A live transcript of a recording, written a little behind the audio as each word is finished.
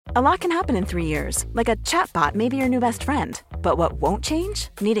A lot can happen in 3 years, like a chatbot may be your new best friend. But what won't change?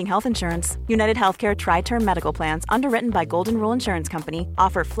 Needing health insurance. United Healthcare Tri-Term Medical Plans, underwritten by Golden Rule Insurance Company,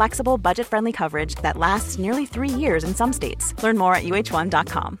 offer flexible, budget-friendly coverage that lasts nearly 3 years in some states. Learn more at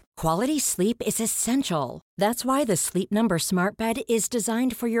uh1.com. Quality sleep is essential. That's why the Sleep Number Smart Bed is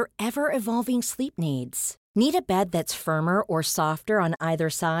designed for your ever-evolving sleep needs. Need a bed that's firmer or softer on either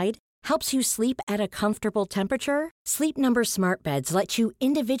side? Helps you sleep at a comfortable temperature? Sleep Number Smart Beds let you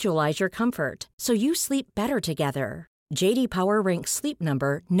individualize your comfort, so you sleep better together. J.D. Power ranks Sleep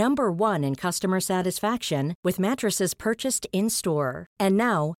Number number 1 in customer satisfaction with mattresses purchased in-store. And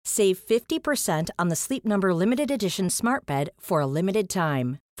now, save 50% on the Sleep Number Limited Edition Smart Bed for a limited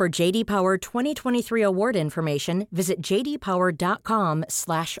time. For J.D. Power 2023 award information, visit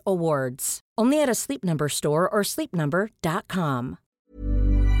jdpower.com/awards. Only at a Sleep Number store or sleepnumber.com.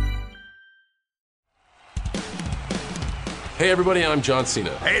 Hey everybody, I'm John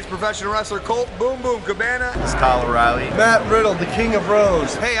Cena. Hey, it's professional wrestler Colt Boom Boom Cabana. It's Kyle O'Reilly. Matt Riddle, the King of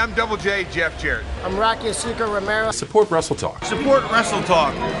Rose. Hey, I'm Double J, Jeff Jarrett. I'm Rocky Azucar Romero. Support Wrestle Talk. Support Wrestle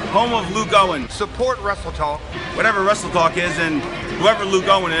Talk, home of Luke Owen. Support Wrestle Talk. Whatever Wrestle Talk is and whoever Luke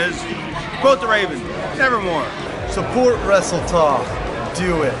Owen is, quote the Raven, nevermore. Support Wrestle Talk.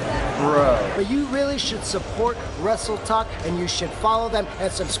 Do it, bro. But you really should support Wrestle Talk, and you should follow them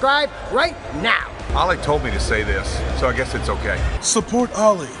and subscribe right now. Ollie told me to say this, so I guess it's okay. Support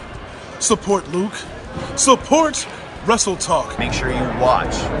Ollie. Support Luke. Support Wrestle Talk. Make sure you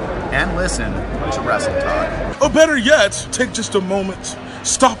watch and listen to Wrestle Talk. Or better yet, take just a moment,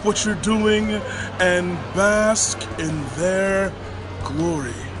 stop what you're doing, and bask in their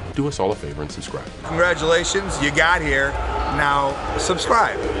glory. Do us all a favor and subscribe. Congratulations, you got here. Now,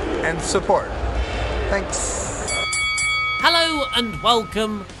 subscribe and support. Thanks. Hello and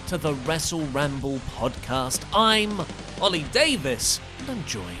welcome to the Wrestle Ramble podcast. I'm Ollie Davis and I'm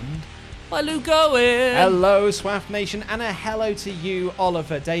joined by Luke Owen. Hello, Swaff Nation, and a hello to you,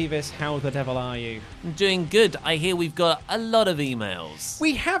 Oliver Davis. How the devil are you? I'm doing good. I hear we've got a lot of emails.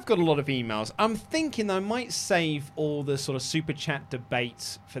 We have got a lot of emails. I'm thinking I might save all the sort of super chat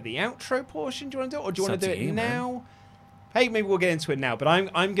debates for the outro portion. Do you want to do it, or do you want to do it now? Man. Hey, maybe we'll get into it now. But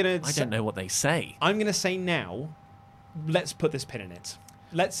I'm gonna. I don't know what they say. I'm gonna say now. Let's put this pin in it.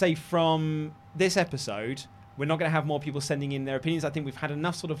 Let's say from this episode, we're not going to have more people sending in their opinions. I think we've had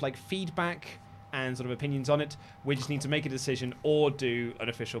enough sort of like feedback and sort of opinions on it. We just need to make a decision or do an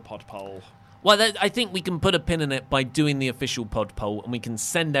official pod poll. Well, I think we can put a pin in it by doing the official pod poll, and we can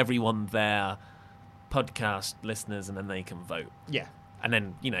send everyone their podcast listeners, and then they can vote. Yeah. And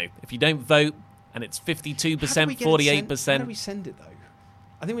then, you know, if you don't vote, and it's 52%, 48%. How do we send it, though?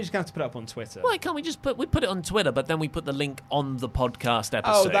 I think we're just going to have to put it up on Twitter. Why can't we just we put it on Twitter, but then we put the link on the podcast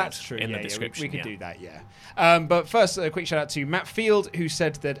episode? Oh, that's true. In the description. We could do that, yeah. But first, a quick shout out to Matt Field, who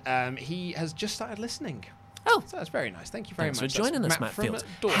said that he has just started listening. Oh, so that's very nice. Thank you very much. Thanks for joining us, Matt Field.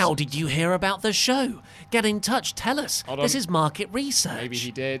 Dorset. How did you hear about the show? Get in touch. Tell us. This is market research. Maybe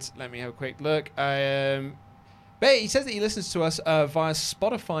he did. Let me have a quick look. But he says that he listens to us via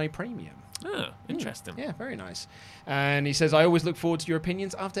Spotify Premium. Oh, interesting. Yeah, very nice. And he says, I always look forward to your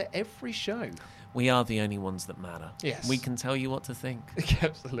opinions after every show. We are the only ones that matter. Yes. We can tell you what to think.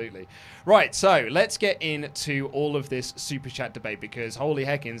 Absolutely. Right, so let's get into all of this Super Chat debate because, holy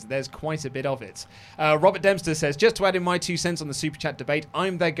heckins, there's quite a bit of it. Robert Dempster says, just to add in my 2 cents on the Super Chat debate,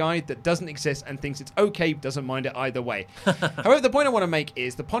 I'm that guy that doesn't exist and thinks it's okay, doesn't mind it either way. However, the point I want to make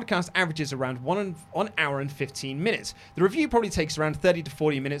is the podcast averages around 1 hour and 15 minutes. The review probably takes around 30 to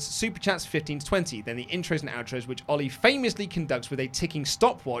 40 minutes, Super Chats 15 to 20, then the intros and outros, which Ollie famously conducts with a ticking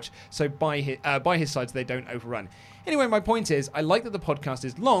stopwatch, so by his side so they don't overrun. Anyway, my point is, I like that the podcast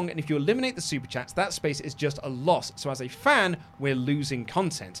is long, and if you eliminate the super chats, that space is just a loss. So as a fan, we're losing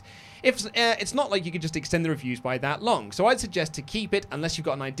content. It's not like you could just extend the reviews by that long. So I'd suggest to keep it unless you've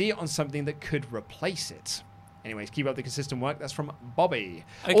got an idea on something that could replace it. Anyways, keep up the consistent work. That's from Bobby.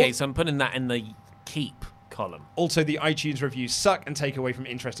 Okay, so I'm putting that in the keep column. Also, the iTunes reviews suck and take away from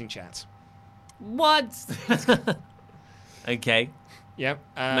interesting chats. What? Okay. Yep.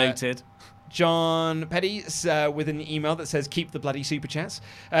 Noted. John Petty with an email that says, keep the bloody super chats.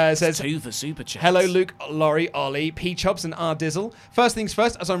 Says, 2 for super chats. Hello, Luke, Laurie, Ollie, P-Chops, and R Dizzle. First things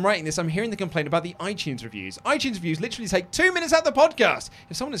first, as I'm writing this, I'm hearing the complaint about the iTunes reviews. iTunes reviews literally take 2 minutes out of the podcast.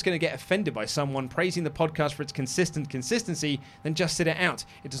 If someone is going to get offended by someone praising the podcast for its consistency, then just sit it out.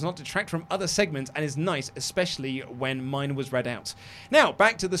 It does not detract from other segments and is nice, especially when mine was read out. Now,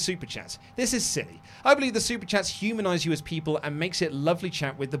 back to the super chats. This is silly. I believe the super chats humanize you as people and makes it lovely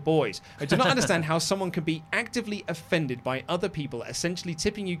chat with the boys. I do cannot understand how someone can be actively offended by other people essentially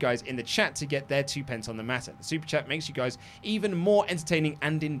tipping you guys in the chat to get their 2 pence on the matter. The super chat makes you guys even more entertaining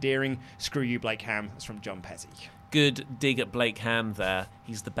and endearing. Screw you, Blake Ham. That's from John Petty. Good dig at Blake Ham there.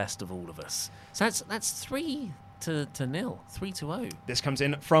 He's the best of all of us. So that's 3-0. 3-0. This comes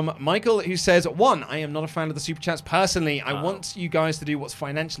in from Michael, who says, 1, I am not a fan of the super chats personally. I want you guys to do what's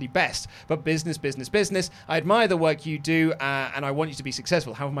financially best, but business. I admire the work you do, and I want you to be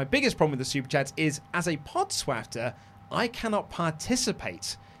successful. However, my biggest problem with the super chats is, as a Podswafter, I cannot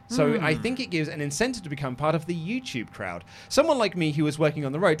participate. So I think it gives an incentive to become part of the YouTube crowd. Someone like me who is working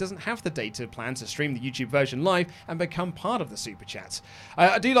on the road doesn't have the data plan to stream the YouTube version live and become part of the super chats.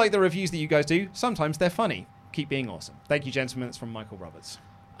 I do like the reviews that you guys do. Sometimes they're funny. Keep being awesome. Thank you, gentlemen. It's from Michael Roberts.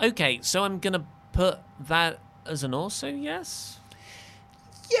 Okay, so I'm going to put that as an also yes?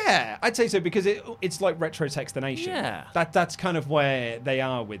 Yeah, I'd say so, because it's like Retro Textination. Yeah. That's kind of where they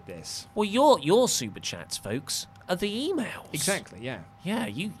are with this. Well, your super chats, folks, are the emails. Exactly, yeah. Yeah,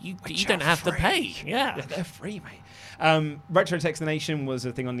 you don't have to pay. Yeah, they're free, mate. Retro Textination was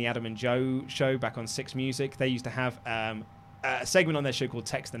a thing on the Adam and Joe show back on 6 Music. They used to have a segment on their show called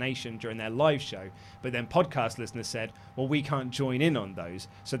Text the Nation during their live show, but then podcast listeners said, well, we can't join in on those,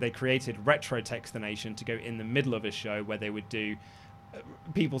 so they created Retro Text the Nation to go in the middle of a show where they would do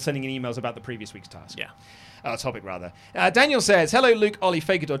people sending in emails about the previous week's task. Yeah. Topic, rather. Daniel says, hello, Luke, Ollie,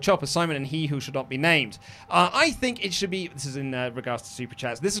 Fake It or Chopper, Simon, and he who should not be named. I think it should be, this is in regards to Super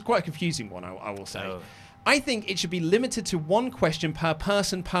Chats, this is quite a confusing one, I will say. Oh. I think it should be limited to 1 question per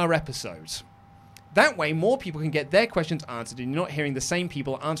person per episode. That way, more people can get their questions answered and you're not hearing the same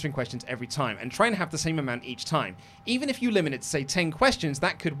people answering questions every time, and try and have the same amount each time. Even if you limit it to, say, 10 questions,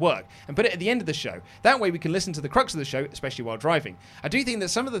 that could work, and put it at the end of the show. That way we can listen to the crux of the show, especially while driving. I do think that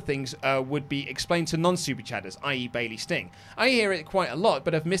some of the things would be explained to non-super chatters, i.e. Bailey Sting. I hear it quite a lot,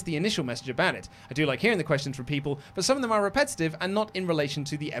 but I've missed the initial message about it. I do like hearing the questions from people, but some of them are repetitive and not in relation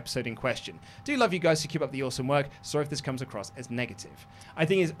to the episode in question. Do love you guys to keep up the awesome work. Sorry if this comes across as negative. I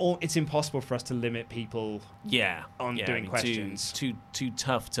think it's impossible for us to limit people doing questions. Too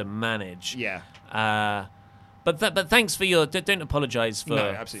tough to manage. Yeah. But thanks for your. Don't apologise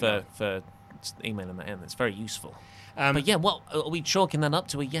for emailing that in. It's very useful. But yeah, what are we chalking that up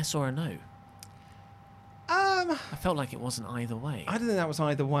to, a yes or a no? I felt like it wasn't either way. I don't think that was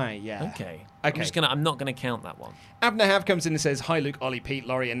either way. Yeah. Okay. I'm not gonna count that one. Abner Hav comes in and says, hi Luke, Ollie, Pete,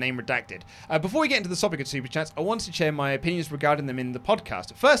 Laurie, and name redacted. Before we get into the topic of Super Chats, I wanted to share my opinions regarding them in the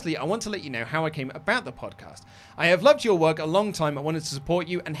podcast. Firstly, I want to let you know how I came about the podcast. I have loved your work a long time. I wanted to support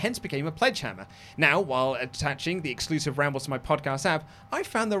you and hence became a pledge hammer. Now, while attaching the exclusive rambles to my podcast app, I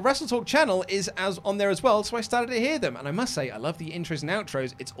found the Wrestle Talk channel is on there as well, so I started to hear them. And I must say, I love the intros and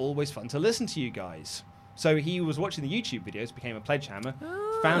outros. It's always fun to listen to you guys. So he was watching the YouTube videos, became a pledge hammer,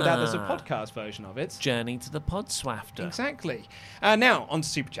 found out there's a podcast version of it. Journey to the Podswafter. Exactly. Now, on to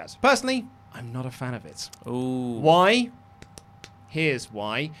Super Chats. Personally, I'm not a fan of it. Ooh. Why? Here's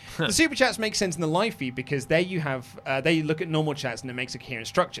why. The Super Chats make sense in the live feed because there you have, they look at normal chats and it makes a coherent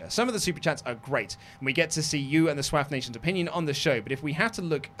structure. Some of the Super Chats are great, and we get to see you and the Swaff Nation's opinion on the show, but if we have to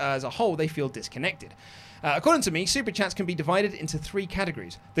look as a whole, they feel disconnected. According to me, Super Chats can be divided into 3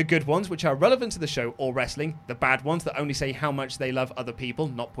 categories. The good ones, which are relevant to the show or wrestling. The bad ones that only say how much they love other people,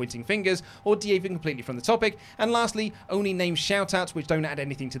 not pointing fingers, or deviating completely from the topic. And lastly, only name shout-outs which don't add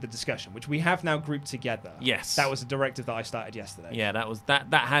anything to the discussion, which we have now grouped together. Yes. That was a directive that I started yesterday. Yeah, that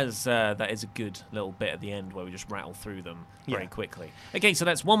is a good little bit at the end where we just rattle through them very quickly. Okay, so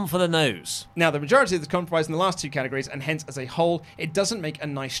that's 1 for the nose. Now, the majority of this comprised in the last 2 categories, and hence, as a whole, it doesn't make a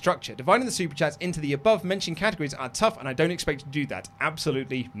nice structure. Dividing the Super Chats into the above-mentioned categories are tough, and I don't expect to do that.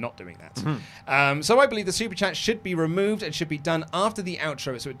 Absolutely not doing that. Mm-hmm. So I believe the Super Chat should be removed and should be done after the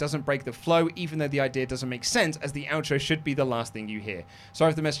outro so it doesn't break the flow, even though the idea doesn't make sense, as the outro should be the last thing you hear. Sorry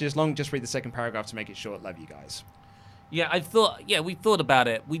if the message is long, just read the second paragraph to make it short. Love you guys. Yeah, we thought about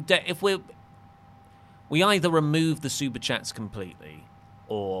it. We either remove the Super Chats completely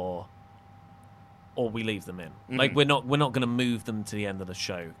or we leave them in. Mm-hmm. Like we're not going to move them to the end of the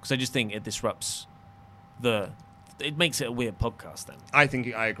show because I just think it disrupts it makes it a weird podcast then.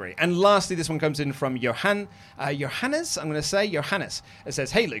 I agree. And lastly, this one comes in from Johannes. Johannes. It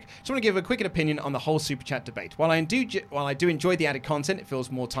says, hey Luke, just want to give a quick opinion on the whole Super Chat debate. While I do enjoy the added content, it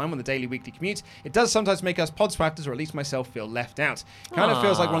fills more time on the daily weekly commute, it does sometimes make us Podswafters, or at least myself, feel left out. Kind of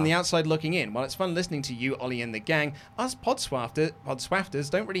feels like we're on the outside looking in. While it's fun listening to you, Ollie, and the gang, us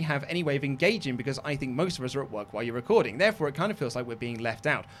Podswafters don't really have any way of engaging because I think most of us are at work while you're recording. Therefore, it kind of feels like we're being left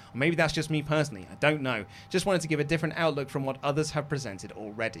out. Or maybe that's just me personally. I don't know. Just wanted to give a different outlook from what others have presented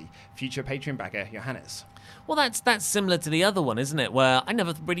already. Future Patreon backer, Johannes. Well, that's similar to the other one, isn't it? Where I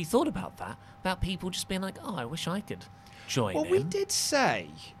never really thought about that. About people just being like, oh, I wish I could join in. Well, we did say...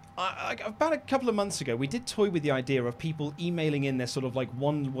 about a couple of months ago, we did toy with the idea of people emailing in their sort of like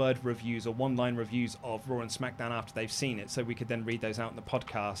one-word reviews or one-line reviews of Raw and SmackDown after they've seen it, so we could then read those out in the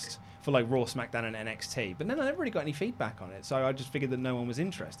podcast for like Raw, SmackDown, and NXT. But then I never really got any feedback on it, so I just figured that no one was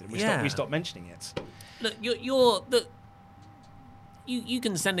interested. We stopped mentioning it. Look, you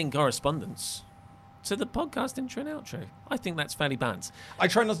can send in correspondence to the podcast intro and outro. I think that's fairly balanced. I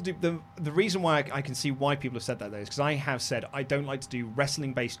try not to do the reason why I can see why people have said that though is because I have said I don't like to do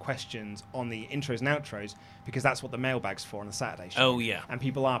wrestling based questions on the intros and outros because that's what the mailbag's for on the Saturday show. Oh yeah, and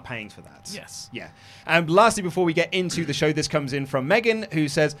people are paying for that. Yes. Yeah. And lastly, before we get into the show, this comes in from Megan, who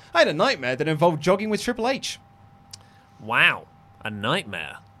says, "I had a nightmare that involved jogging with Triple H." Wow, a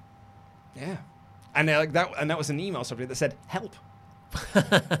nightmare. Yeah, and that was an email subject that said help. So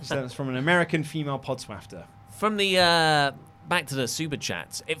that's from an American female podswafter. From the back to the super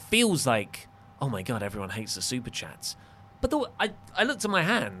chats, it feels like, oh my god, everyone hates the super chats. But I looked at my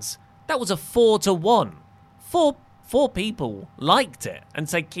hands. That was a 4-1. Four people liked it and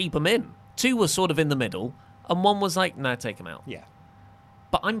said keep them in. 2 were sort of in the middle, and 1 was like, no, take them out. Yeah.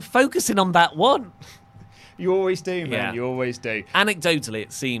 But I'm focusing on that 1. You always do, man. Yeah. You always do. Anecdotally,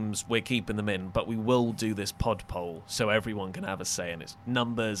 it seems we're keeping them in, but we will do this pod poll so everyone can have a say in its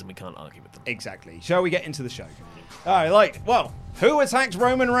numbers and we can't argue with them. Exactly. Shall we get into the show? All right, who attacked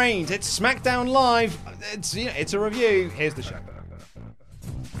Roman Reigns? It's SmackDown Live. It's a review. Here's the show.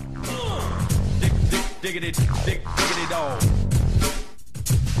 Diggity dog.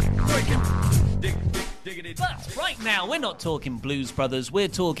 But right now, we're not talking Blues Brothers. We're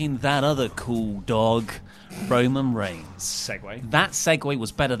talking that other cool dog, Roman Reigns. Segue. That segue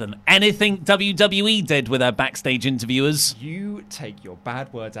was better than anything WWE did with their backstage interviewers. You take your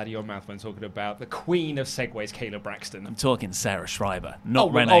bad words out of your mouth when talking about the queen of segues, Kayla Braxton. I'm talking Sarah Schreiber,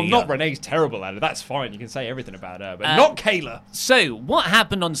 not Renee. Oh, not Renee's terrible at it. That's fine. You can say everything about her, but not Kayla. So, what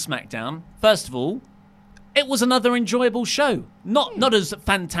happened on SmackDown? First of all, it was another enjoyable show. Not as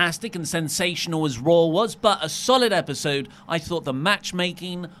fantastic and sensational as Raw was, but a solid episode. I thought the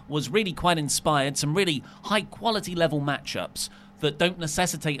matchmaking was really quite inspired. Some really high-quality level matchups that don't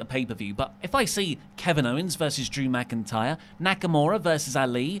necessitate a pay-per-view. But if I see Kevin Owens versus Drew McIntyre, Nakamura versus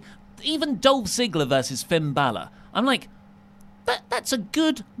Ali, even Dolph Ziggler versus Finn Balor, I'm like, that's a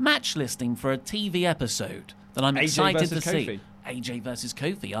good match listing for a TV episode that I'm excited to see. AJ versus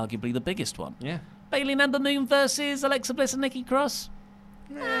Kofi, arguably the biggest one. Yeah. Bayley and Ember Moon versus Alexa Bliss and Nikki Cross.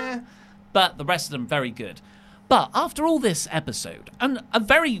 But the rest of them very good. But after all this episode, and a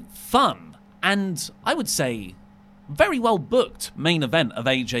very fun and I would say very well booked main event of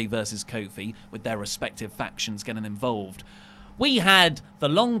AJ versus Kofi with their respective factions getting involved, we had the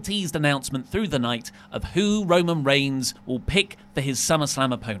long-teased announcement through the night of who Roman Reigns will pick for his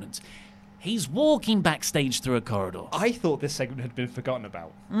SummerSlam opponent. He's walking backstage through a corridor. I thought this segment had been forgotten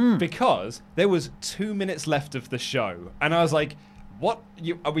about because there was 2 minutes left of the show, and I was like, "What?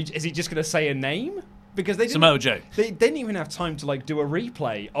 Is he just going to say a name?" Because they didn't, Samoa Joe. They didn't even have time to do a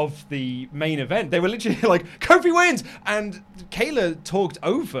replay of the main event. They were literally like, "Kofi wins," and Kayla talked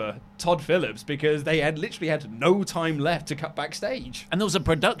over Todd Phillips because they had literally had no time left to cut backstage. And there was a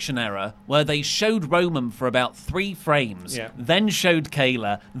production error where they showed Roman for about 3 frames, then showed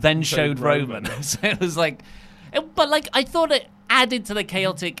Kayla, then showed Roman. So it was like, I thought it added to the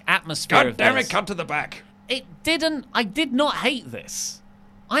chaotic atmosphere. God damn it! Cut to the back. It didn't. I did not hate this.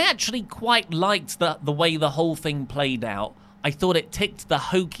 I actually quite liked the way the whole thing played out. I thought it ticked the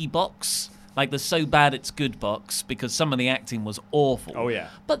hokey box, like the so bad it's good box, because some of the acting was awful. Oh, yeah.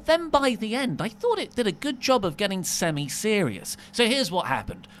 But then by the end, I thought it did a good job of getting semi-serious. So here's what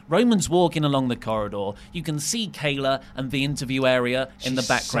happened. Roman's walking along the corridor. You can see Kayla and the interview area in the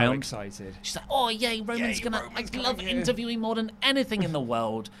background. She's so excited. She's like, oh, yay, Roman's gonna... I love interviewing more than anything in the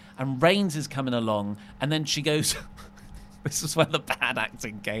world. And Reigns is coming along, and then she goes... This is where the bad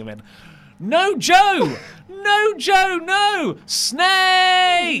acting came in. No, Joe! No, Joe, no!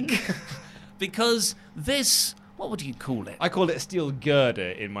 Snake! Because this... What would you call it? I call it a steel girder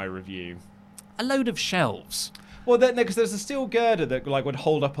in my review. A load of shelves. Well, because there's a steel girder that would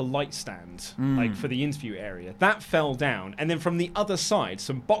hold up a light stand, for the interview area. That fell down, and then from the other side,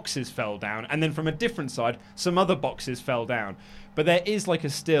 some boxes fell down, and then from a different side, some other boxes fell down. But there is a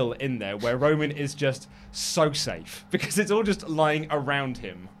still in there where Roman is just so safe because it's all just lying around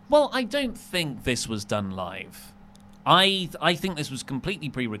him. Well, I don't think this was done live. I think this was completely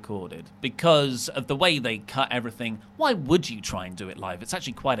pre-recorded because of the way they cut everything. Why would you try and do it live? It's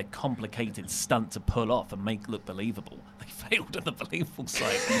actually quite a complicated stunt to pull off and make look believable. They failed on the believable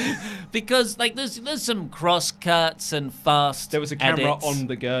side because like there's some cross cuts and fast. There was a camera edits. on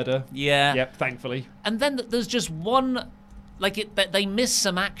the girder. Yeah. Yep. Thankfully. And then there's just one. They miss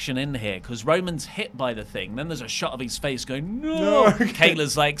some action in here because Roman's hit by the thing. Then there's a shot of his face going, no.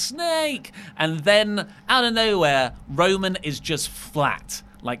 Kayla's like, Snake. And then, out of nowhere, Roman is just flat.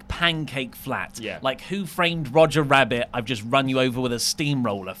 Like pancake flat. Yeah. Like Who Framed Roger Rabbit? I've just run you over with a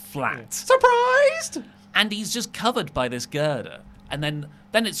steamroller flat. Yeah. Surprised! And he's just covered by this girder. And then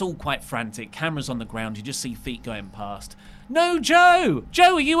it's all quite frantic. Cameras on the ground. You just see feet going past. No, Joe!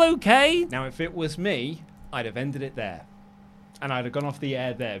 Joe, are you okay? Now, if it was me, I'd have ended it there. And I'd have gone off the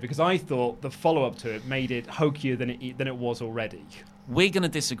air there because I thought the follow-up to it made it hokier than it was already. We're going to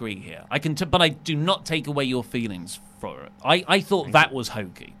disagree here. But I do not take away your feelings for it. I thought that was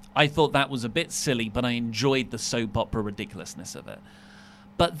hokey. I thought that was a bit silly, but I enjoyed the soap opera ridiculousness of it.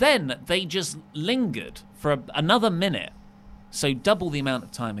 But then they just lingered for another minute, so double the amount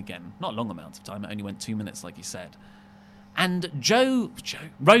of time again. Not a long amount of time. It only went 2 minutes, like you said. And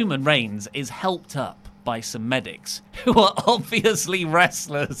Roman Reigns is helped up by some medics who are obviously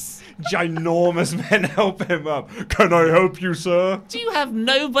wrestlers. Ginormous men help him up. Can I help you, sir? Do you have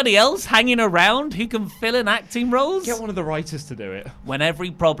nobody else hanging around who can fill in acting roles? Get one of the writers to do it. When every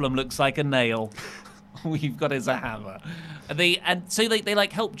problem looks like a nail, all you've got is a hammer. So they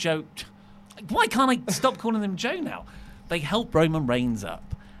like help Joe. Why can't I stop calling him Joe now? They help Roman Reigns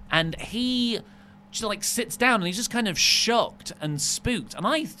up, and he just like sits down and he's just kind of shocked and spooked. And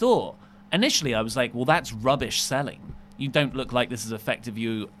I thought, initially, I was like, well, that's rubbish selling. You don't look like this has affected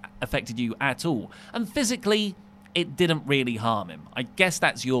you at all. And physically, it didn't really harm him. I guess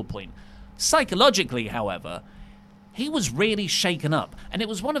that's your point. Psychologically, however, he was really shaken up. And it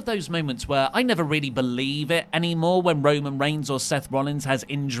was one of those moments where I never really believe it anymore when Roman Reigns or Seth Rollins has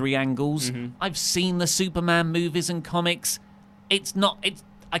injury angles. Mm-hmm. I've seen the Superman movies and comics.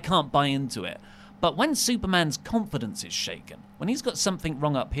 I can't buy into it. But when Superman's confidence is shaken, when he's got something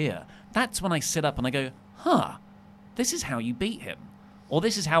wrong up here, that's when I sit up and I go, this is how you beat him. Or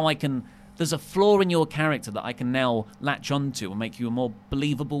this is how there's a flaw in your character that I can now latch onto and make you a more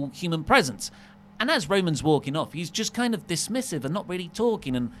believable human presence. And as Roman's walking off, he's just kind of dismissive and not really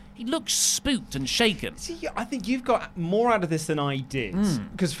talking, and he looks spooked and shaken. See, I think you've got more out of this than I did.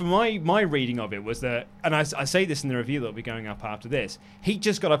 Because for my reading of it was that, and I say this in the review that'll be going up after this, he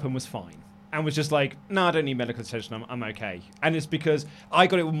just got up and was fine. And was just like, no, I don't need medical attention, I'm okay. And it's because I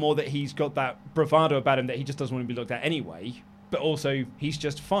got it more that he's got that bravado about him that he just doesn't want to be looked at anyway. But also, he's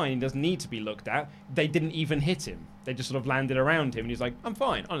just fine, doesn't need to be looked at. They didn't even hit him. They just sort of landed around him, and he's like, I'm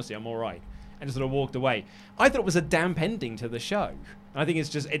fine, honestly, I'm all right. And just sort of walked away. I thought it was a damp ending to the show. And I think it's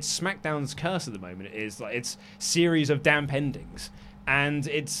SmackDown's curse at the moment. It's series of damp endings. And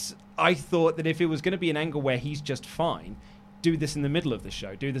I thought that if it was going to be an angle where he's just fine, do this in the middle of the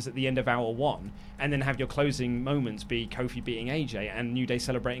show, do this at the end of hour 1, and then have your closing moments be Kofi beating AJ and New Day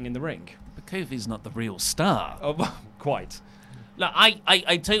celebrating in the ring. But Kofi's not the real star. Oh, quite. Look,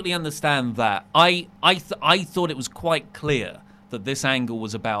 I totally understand that. I thought it was quite clear that this angle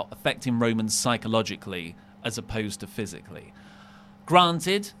was about affecting Roman psychologically as opposed to physically.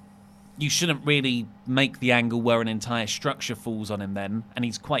 Granted, you shouldn't really make the angle where an entire structure falls on him then, and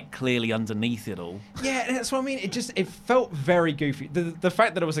he's quite clearly underneath it all. Yeah, that's what I mean. It felt very goofy. The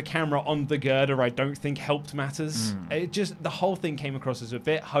fact that there was a camera on the girder, I don't think helped matters. The whole thing came across as a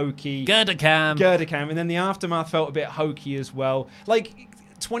bit hokey. Girder cam. And then the aftermath felt a bit hokey as well. Like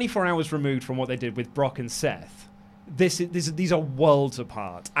 24 hours removed from what they did with Brock and Seth. These are worlds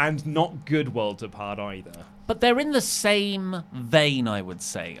apart, and not good worlds apart either. But they're in the same vein, I would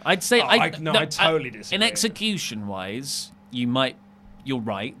say. I'd say I totally disagree. In execution-wise, you're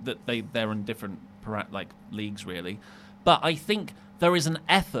right that they're in different leagues really. But I think there is an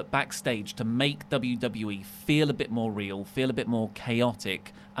effort backstage to make WWE feel a bit more real, feel a bit more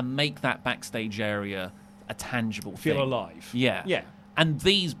chaotic, and make that backstage area a tangible thing. Feel alive. Yeah. Yeah. And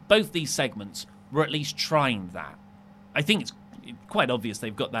both these segments were at least trying that. I think it's quite obvious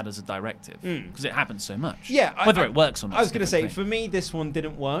they've got that as a directive because it happens so much. Yeah, whether it works or not. I was going to say, for me, this one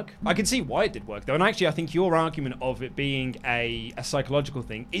didn't work. I can see why it did work, though. And actually, I think your argument of it being a psychological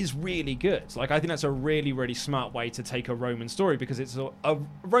thing is really good. Like, I think that's a really, really smart way to take a Roman story because it's a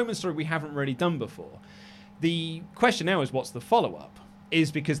Roman story we haven't really done before. The question now is, what's the follow-up?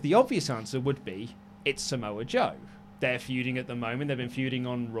 Is because the obvious answer would be, it's Samoa Joe. They're feuding at the moment. They've been feuding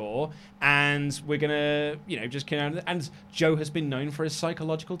on Raw. And we're going to, and Joe has been known for his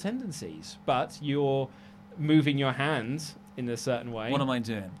psychological tendencies. But you're moving your hands in a certain way. What am I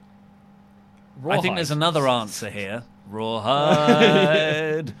doing? Rawhide. I think there's another answer here.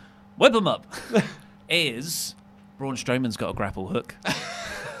 Rawhide. Whip 'em up. Is Braun Strowman's got a grapple hook.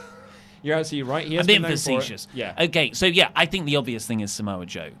 You're absolutely right. He has I'm being been known for it. facetious. Yeah. Okay, so yeah, I think the obvious thing is Samoa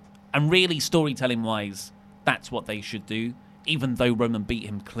Joe. And really, storytelling-wise, that's what they should do, even though Roman beat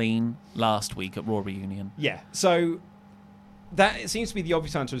him clean last week at Raw Reunion. Yeah, so that seems to be the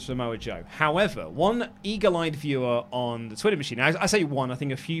obvious answer is Samoa Joe. However, one eagle-eyed viewer on the Twitter machine, I say one, I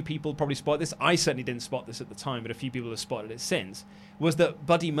think a few people probably spot this. I certainly didn't spot this at the time, but a few people have spotted it since, was that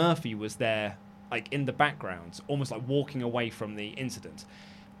Buddy Murphy was there, like, in the background, almost like walking away from the incident.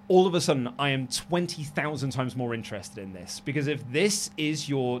 All of a sudden, I am 20,000 times more interested in this. Because if this is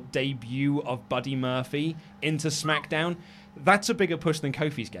your debut of Buddy Murphy into SmackDown, that's a bigger push than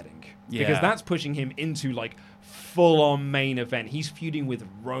Kofi's getting. Yeah. Because that's pushing him into, like, full-on main event. He's feuding with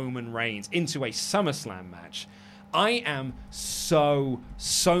Roman Reigns into a SummerSlam match. I am so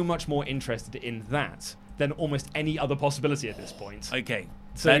much more interested in that than almost any other possibility at this point. Okay.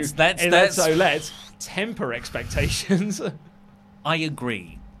 So That's let's temper expectations. I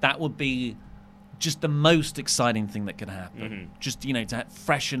agree. That would be just the most exciting thing that could happen. Mm-hmm. Just, to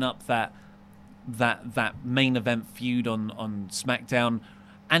freshen up that main event feud on SmackDown.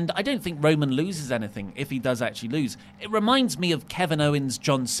 And I don't think Roman loses anything if he does actually lose. It reminds me of Kevin Owens,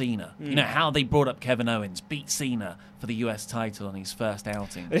 John Cena. You know, how they brought up Kevin Owens, beat Cena for the US title on his first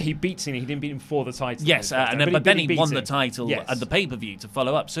outing. He beat Cena. He didn't beat him for the title. Yes, but then he won the title Yes. at the pay-per-view to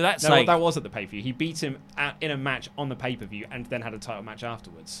follow up. So that's that was at the pay-per-view. He beat him in a match on the pay-per-view and then had a title match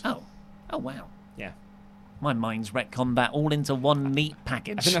afterwards. Oh, wow. Yeah. My mind's retconned that all into one neat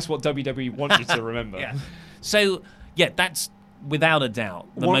package. I think that's what WWE wants you to remember. Yeah. So, that's without a doubt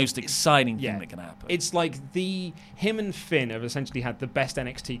the most exciting thing that can happen. It's like him and Finn have essentially had the best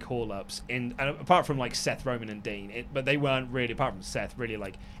NXT call-ups apart from like Seth, Roman and Dean, but they weren't really, apart from Seth, really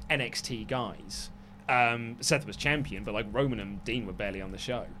like NXT guys. Seth was champion, but like Roman and Dean were barely on the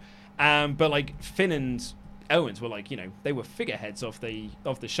show. But like Finn and Owens were like, they were figureheads of the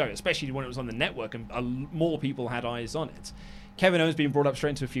show, especially when it was on the network and more people had eyes on it. Kevin Owens being brought up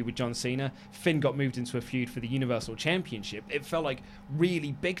straight into a feud with John Cena. Finn got moved into a feud for the Universal Championship. It felt like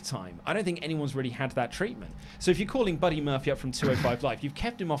really big time. I don't think anyone's really had that treatment. So if you're calling Buddy Murphy up from 205 Live, you've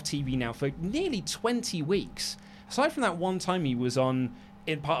kept him off TV now for nearly 20 weeks. Aside from that one time he was in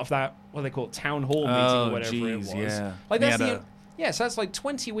part of that, what they call it, town hall meeting or whatever it was. Yeah. Like that's so that's like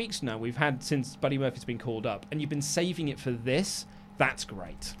 20 weeks now we've had since Buddy Murphy's been called up, and you've been saving it for this. That's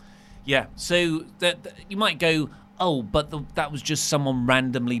great. Yeah. So you might go, oh, but that was just someone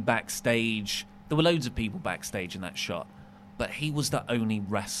randomly backstage. There were loads of people backstage in that shot, but he was the only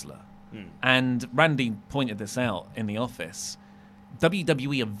wrestler. And Randy pointed this out in the office.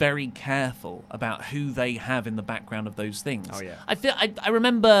 WWE are very careful about who they have in the background of those things. Oh yeah. I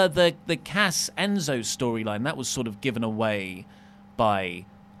remember the Cass Enzo storyline that was sort of given away by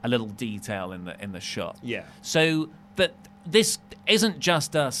a little detail in the shot. Yeah. So that this isn't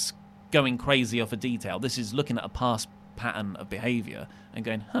just us going crazy off a detail. This is looking at a past pattern of behavior and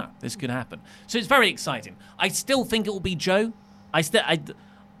going, this could happen. So it's very exciting. I still think it will be Joe.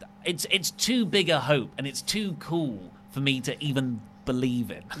 It's too big a hope, and it's too cool for me to even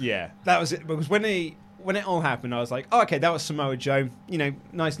believe it. Yeah, that was it. Because when it all happened, I was like, oh, okay, that was Samoa Joe.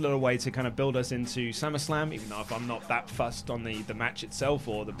 Nice little way to kind of build us into SummerSlam, even though if I'm not that fussed on the match itself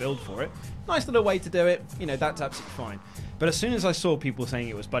or the build for it. Nice little way to do it. That's absolutely fine. But as soon as I saw people saying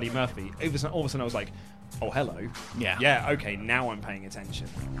it was Buddy Murphy, all of a sudden I was like, oh, hello. Yeah. Yeah, okay, now I'm paying attention.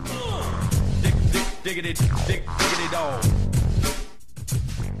 Diggity dog.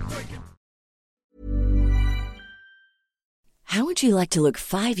 How would you like to look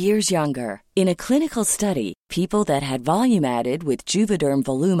 5 years younger? In a clinical study, people that had volume added with Juvederm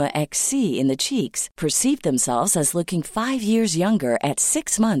Voluma XC in the cheeks perceived themselves as looking 5 years younger at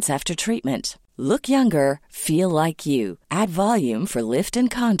 6 months after treatment. Look younger, feel like you. Add volume for lift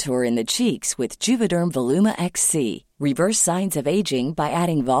and contour in the cheeks with Juvederm Voluma XC. Reverse signs of aging by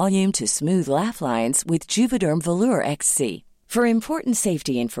adding volume to smooth laugh lines with Juvederm Volure XC. For important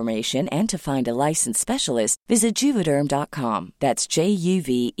safety information and to find a licensed specialist, visit Juvederm.com. That's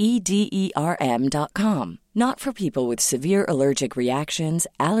JUVEDERM.com. Not for people with severe allergic reactions,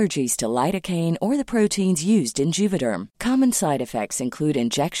 allergies to lidocaine, or the proteins used in Juvederm. Common side effects include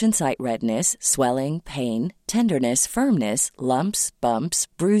injection site redness, swelling, pain, tenderness, firmness, lumps, bumps,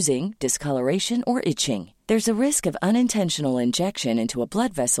 bruising, discoloration, or itching. There's a risk of unintentional injection into a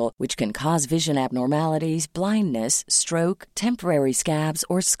blood vessel, which can cause vision abnormalities, blindness, stroke, temporary scabs,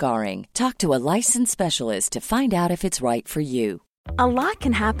 or scarring. Talk to a licensed specialist to find out if it's right for you. A lot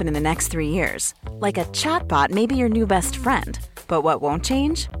can happen in the next 3 years. Like a chatbot may be your new best friend. But what won't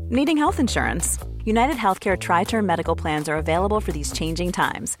change? Needing health insurance. United Healthcare Tri-Term Medical Plans are available for these changing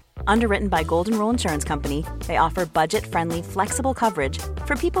times. Underwritten by Golden Rule Insurance Company, they offer budget-friendly, flexible coverage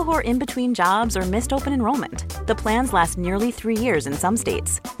for people who are in between jobs or missed open enrollment. The plans last nearly 3 years in some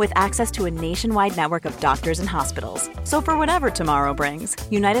states, with access to a nationwide network of doctors and hospitals. So for whatever tomorrow brings,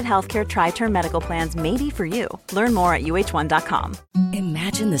 United Healthcare Tri-Term Medical Plans may be for you. Learn more at uh1.com.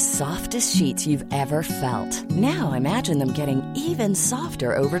 Imagine the softest sheets you've ever felt. Now imagine them getting even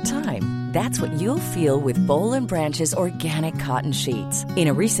softer over time. That's what you'll feel with Boll & Branch's organic cotton sheets. In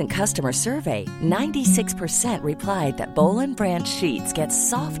a recent customer survey, 96% replied that Boll & Branch sheets get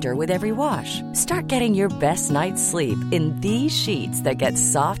softer with every wash. Start getting your best night's sleep in these sheets that get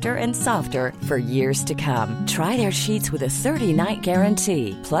softer and softer for years to come. Try their sheets with a 30-night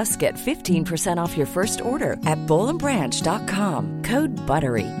guarantee. Plus, get 15% off your first order at bollandbranch.com. Code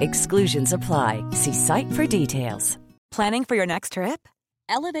BUTTERY. Exclusions apply. See site for details. Planning for your next trip?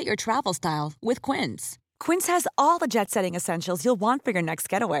 Elevate your travel style with Quince. Quince has all the jet-setting essentials you'll want for your next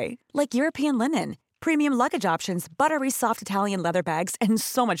getaway, like European linen, premium luggage options, buttery soft Italian leather bags, and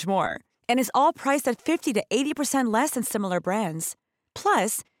so much more. And is all priced at 50 to 80% less than similar brands.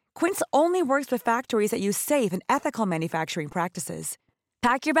 Plus, Quince only works with factories that use safe and ethical manufacturing practices.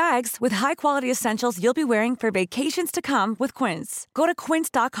 Pack your bags with high-quality essentials you'll be wearing for vacations to come with Quince. Go to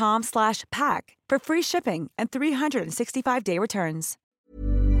quince.com/pack for free shipping and 365-day returns.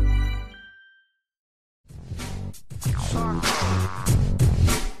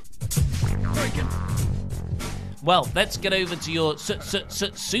 Well, let's get over to your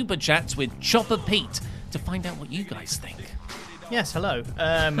super chats with Chopper Pete to find out what you guys think. Yes, hello.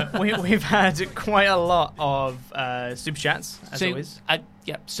 We've had quite a lot of super chats, as always.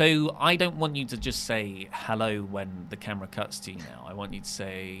 So I don't want you to just say hello when the camera cuts to you now. I want you to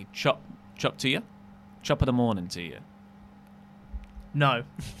say chop to you, chop of the morning to you. No.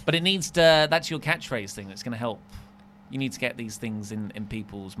 But it needs to, that's your catchphrase thing that's going to help. You need to get these things in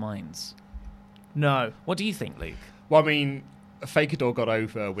people's minds. No. What do you think, Luke? Well, I mean, Fakador got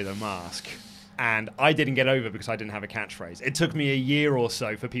over with a mask, and I didn't get over because I didn't have a catchphrase. It took me a year or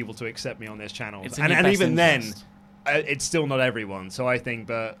so for people to accept me on this channel. And even then, it's still not everyone. So I think,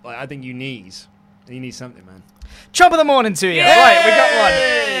 you need something, man. Chop of the morning to you. Yay! Right, we got one.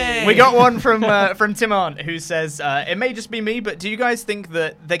 We got one from Tim Arndt, who says, it may just be me, but do you guys think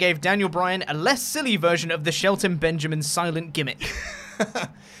that they gave Daniel Bryan a less silly version of the Shelton Benjamin silent gimmick?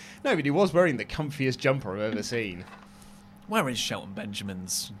 No, but he was wearing the comfiest jumper I've ever seen. Where is Shelton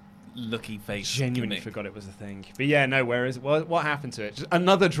Benjamin's looky face? Genuinely forgot it was a thing. But yeah, no, where is it? What happened to it? Just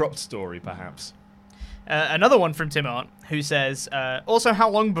another dropped story, perhaps. Another one from Tim Arndt, who says, also, how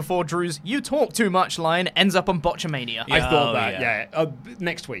long before Drew's "you talk too much" line ends up on Botchamania? I thought that,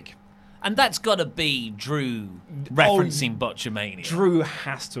 next week. And that's got to be Drew referencing Botchamania. Drew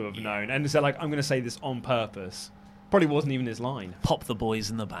has to have known. And so, I'm going to say this on purpose. Probably wasn't even his line. Pop the boys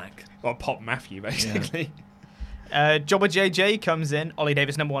in the back. Well, pop Matthew, basically. Jobber JJ comes in, Ollie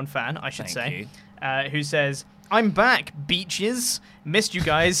Davis' #1 fan, I should say, who says, I'm back, beaches. Missed you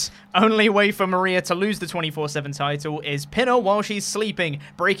guys. Only way for Maria to lose the 24/7 title is pin her while she's sleeping,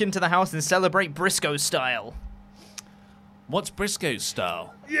 break into the house and celebrate Briscoe style. What's Briscoe's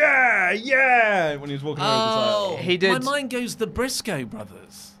style? Yeah! When he was walking over the title. He did. My mind goes the Briscoe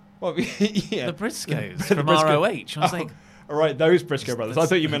brothers. Well, yeah. The Briscoes from ROH. I was like... All right, those Briscoe brothers. I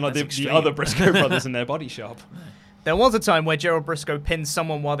thought you meant the other Briscoe brothers in their body shop. There was a time where Gerald Briscoe pinned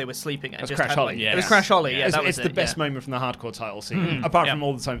someone while they were sleeping. It was Crash Holly. It was Crash Holly, yeah. It's the best moment from the hardcore title scene, apart from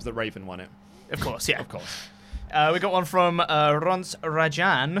all the times that Raven won it. Of course, yeah. Of course. We got one from Rons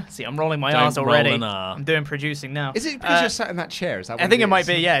Rajan. See, I'm rolling my R's already. I'm doing producing now. Is it because you're sat in that chair? Is that what I think it might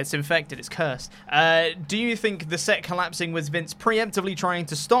be, yeah. It's infected. It's cursed. Do you think the set collapsing was Vince preemptively trying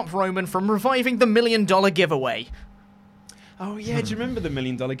to stop Roman from reviving the $1 million giveaway? Oh, yeah. Do you remember the $1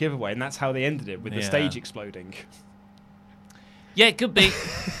 million giveaway? And that's how they ended it, with the stage exploding. Yeah, it could be.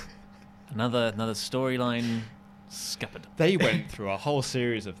 another storyline scuppered. They went through a whole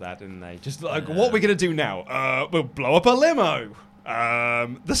series of that, didn't they? Just what are we going to do now? We'll blow up a limo.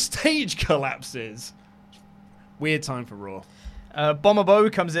 The stage collapses. Weird time for Raw. Bomber Bo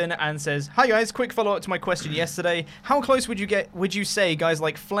comes in and says, "Hi guys, quick follow-up to my question yesterday. How close would you say guys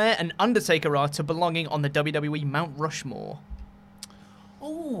like Flair and Undertaker are to belonging on the WWE Mount Rushmore?"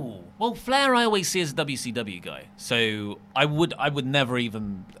 Oh, well, Flair I always see as a WCW guy, so I would never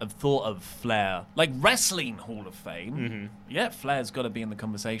even have thought of Flair like Wrestling Hall of Fame. Mm-hmm. Yeah, Flair's got to be in the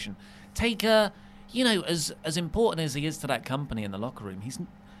conversation. Taker, as important as he is to that company in the locker room, he's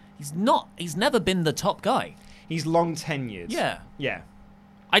never been the top guy. He's long tenured. Yeah. Yeah.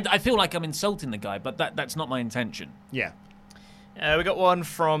 I feel like I'm insulting the guy, but that's not my intention. Yeah. We got one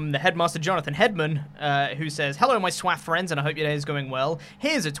from the headmaster, Jonathan Hedman, who says, "Hello, my SWAT friends, and I hope your day is going well.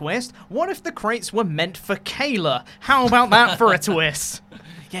 Here's a twist. What if the crates were meant for Kayla? How about that for a twist?"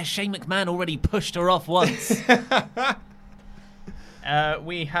 Yeah, Shane McMahon already pushed her off once.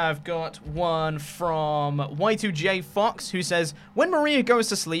 We have got one from Y2J Fox, who says, "When Maria goes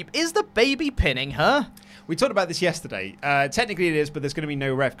to sleep, is the baby pinning her?" We talked about this yesterday. Technically it is, but there's going to be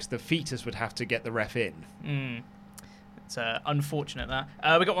no ref because the fetus would have to get the ref in. It's unfortunate,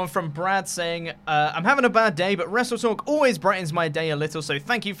 that. We got one from Brad saying, "I'm having a bad day, but Wrestle Talk always brightens my day a little, so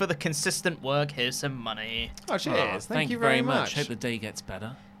thank you for the consistent work. Here's some money." Oh, cheers. Thank you very much. Hope the day gets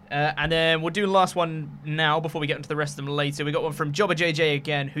better. And then we'll do the last one now before we get into the rest of them later. We got one from Jobber JJ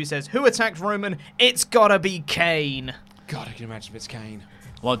again, who says, "Who attacked Roman? It's gotta be Kane." God, I can imagine if it's Kane.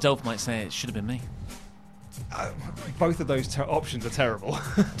 Well, Dolph might say it should have been me. Both of those options are terrible.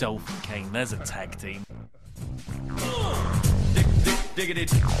 Dolph and Kane, there's a tag team. Diggity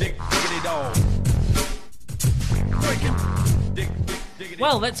dog.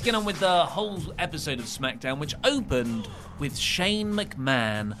 Well, let's get on with the whole episode of SmackDown, which opened with Shane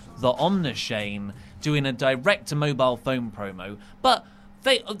McMahon, the Omni-Shane, doing a direct-to-mobile phone promo. But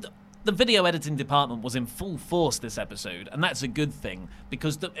the video editing department was in full force this episode, and that's a good thing,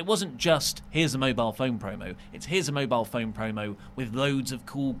 because it wasn't just, here's a mobile phone promo. It's here's a mobile phone promo with loads of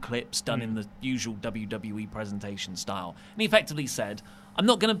cool clips done in the usual WWE presentation style. And he effectively said, "I'm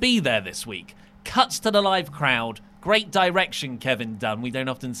not going to be there this week." Cuts to the live crowd. Great direction, Kevin Dunn. We don't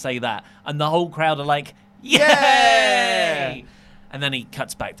often say that. And the whole crowd are like, yay! And then he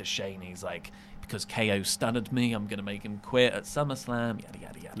cuts back to Shane. He's like, "Because KO stunned me, I'm going to make him quit at SummerSlam," yada,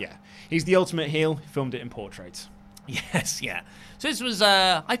 yada, yada. Yeah. He's the ultimate heel. He filmed it in portraits. Yes, yeah. So this was,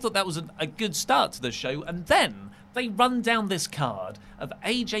 I thought that was a good start to the show. And then they run down this card of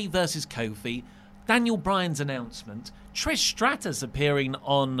AJ versus Kofi, Daniel Bryan's announcement, Trish Stratus appearing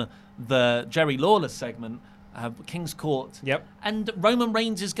on the Jerry Lawler segment, King's Court. Yep. And Roman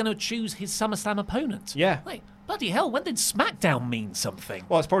Reigns is going to choose his SummerSlam opponent. Yeah. Like, bloody hell, when did SmackDown mean something?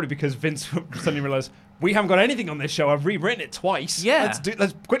 Well, it's probably because Vince suddenly realised, we haven't got anything on this show. I've rewritten it twice. Yeah.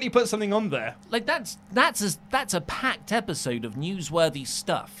 Let's quickly put something on there. Like, that's a packed episode of newsworthy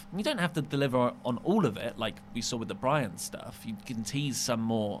stuff. You don't have to deliver on all of it, like we saw with the Bryan stuff. You can tease some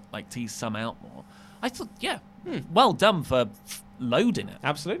more, like tease some out more. I thought, yeah, well done for loading it.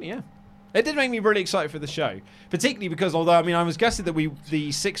 Absolutely, yeah. It did make me really excited for the show, particularly because, although, I mean, I was guessing that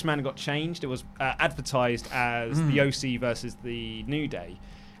the six-man got changed. It was advertised as the OC versus the New Day.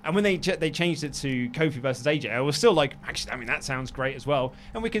 And when they changed it to Kofi versus AJ, I was still like, actually, I mean, that sounds great as well.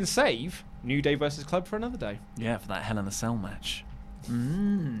 And we can save New Day versus Club for another day. Yeah, for that Hell in a Cell match.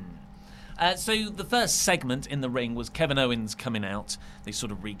 So the first segment in the ring was Kevin Owens coming out. They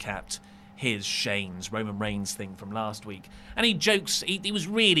sort of recapped his Shane's Roman Reigns thing from last week. And he jokes, he was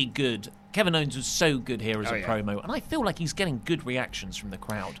really good. Kevin Owens was so good here as a promo. And I feel like he's getting good reactions from the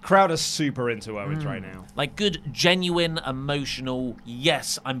crowd. Crowd are super into Owens right now. Like good, genuine, emotional,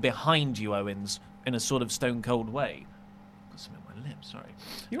 yes, I'm behind you, Owens, in a sort of stone cold way. Got something on my lips, sorry.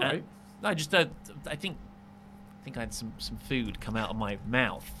 You're right. I just, I think I had some food come out of my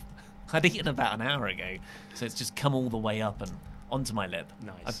mouth. I'd eaten about an hour ago. So it's just come all the way up and onto my lip.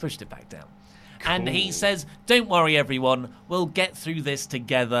 Nice. I pushed it back down. Cool. And he says, "Don't worry, everyone. We'll get through this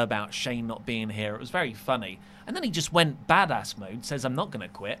together," about Shane not being here. It was very funny. And then he just went badass mode, says, "I'm not going to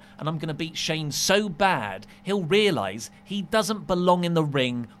quit, and I'm going to beat Shane so bad, he'll realise he doesn't belong in the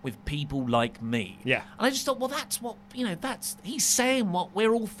ring with people like me." Yeah. And I just thought, well, that's what, he's saying what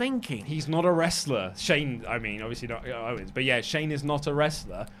we're all thinking. He's not a wrestler. Shane, I mean, obviously not Owens, but yeah, Shane is not a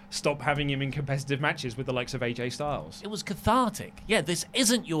wrestler. Stop having him in competitive matches with the likes of AJ Styles. It was cathartic. Yeah, this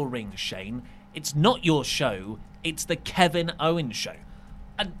isn't your ring, Shane. It's not your show. It's the Kevin Owens show.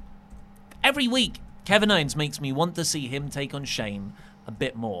 And every week, Kevin Owens makes me want to see him take on Shane a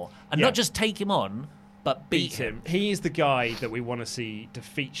bit more. And not just take him on, but beat him. He is the guy that we want to see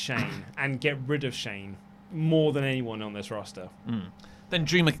defeat Shane and get rid of Shane more than anyone on this roster. Then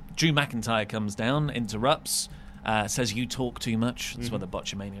Drew McIntyre comes down, interrupts, says, "You talk too much." That's what the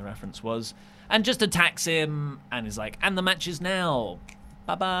Botchamania reference was. And just attacks him and is like, "And the match is now.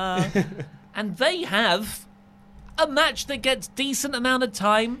 Bye-bye." And they have a match that gets decent amount of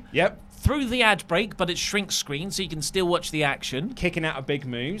time. Yep. Through the ad break, but it's shrink screen, so you can still watch the action. Kicking out of big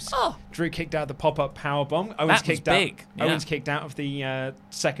moves. Oh. Drew kicked out the pop-up powerbomb. Owens kicked out of the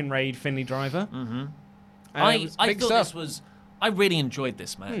second raid Finley driver. I thought this was I really enjoyed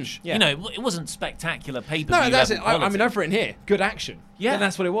this match. yeah. You know, it wasn't spectacular pay-per-view. No, that's it. level I mean, quality. I've written here, good action. Yeah. And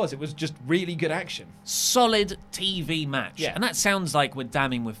that's what it was. It was just really good action. Solid TV match. Yeah. And that sounds like we're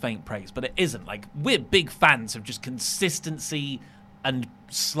damning with faint praise, but it isn't. Like, we're big fans of just consistency and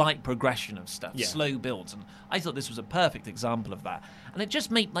slight progression of stuff, Yeah. slow builds. And I thought this was a perfect example of that. And it just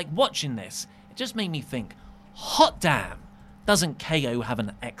made, like, watching this, it just made me think, hot damn, doesn't KO have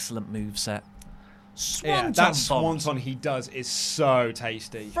an excellent moveset? Swanton that bombs, swanton he does is so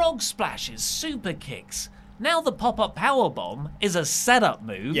tasty. frog splashes, super kicks. Now the pop-up powerbomb is a setup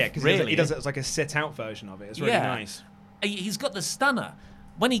move. Yeah, because really. he does it as like a sit-out version of it. It's really nice. He's got the stunner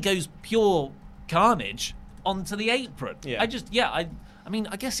when he goes pure carnage onto the apron. Yeah. I mean,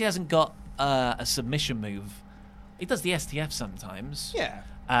 I guess he hasn't got a submission move. He does the STF sometimes. Yeah.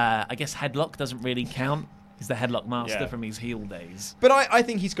 I guess headlock doesn't really count. He's the headlock master Yeah. from his heel days. But I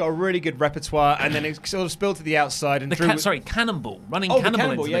think he's got a really good repertoire, and then it sort of spilled to the outside. And Cannonball. Running the Cannonball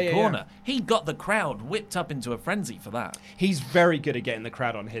Cannonball, into the yeah, corner. He got the crowd whipped up into a frenzy for that. He's very good at getting the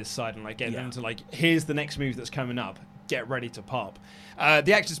crowd on his side and like getting them to like, here's the next move that's coming up. Get ready to pop.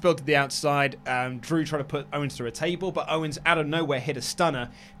 The action spilled to the outside. Drew tried to put Owens through a table, but Owens out of nowhere hit a stunner.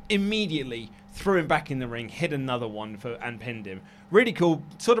 Immediately threw him back in the ring, hit another one and pinned him. Really cool.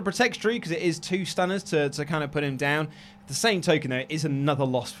 Sort of protects Drew because it is two stunners to kind of put him down. At the same token, though, it is another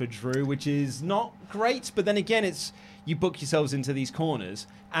loss for Drew, which is not great. But then again, it's you book yourselves into these corners,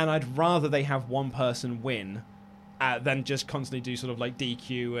 and I'd rather they have one person win than just constantly do sort of like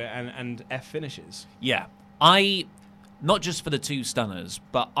DQ and F finishes. Yeah. Not just for the two stunners,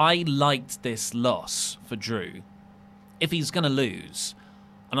 but I liked this loss for Drew. If he's going to lose,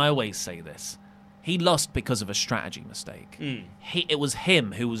 and I always say this, he lost because of a strategy mistake. It was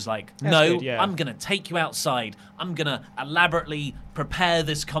him who was like, I'm going to take you outside. I'm going to elaborately prepare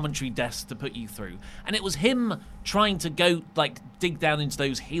this commentary desk to put you through. And it was him trying to go, like, dig down into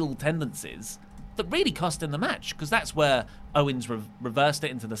those heel tendencies that really cost him the match, because that's where Owens reversed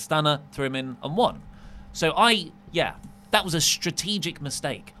it into the stunner, threw him in, and won. So that was a strategic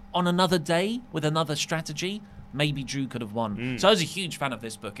mistake. On another day, with another strategy, maybe Drew could have won. So I was a huge fan of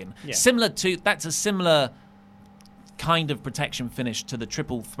this booking. Yeah. That's a similar kind of protection finish to the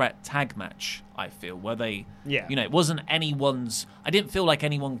triple threat tag match, I feel, where they, it wasn't anyone's, I didn't feel like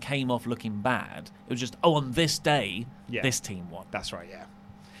anyone came off looking bad. It was just, on this day, this team won. That's right,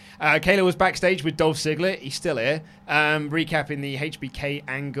 yeah. Kayla was backstage with Dolph Ziggler. He's still here. Recapping the HBK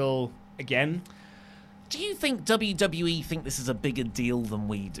angle again. Do you think WWE think this is a bigger deal than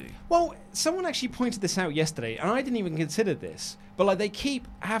we do? Well, someone actually pointed this out yesterday, and I didn't even consider this. But like, they keep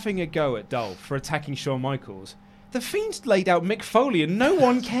having a go at Dolph for attacking Shawn Michaels. The Fiend's laid out Mick Foley, and no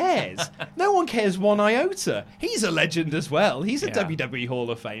one cares. No one cares one iota. He's a legend as well. He's a WWE Hall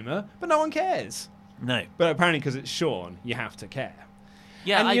of Famer, but no one cares. No. But apparently, because it's Shawn, you have to care.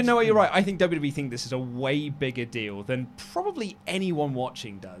 Yeah, and you know what, you're right. I think WWE think this is a way bigger deal than probably anyone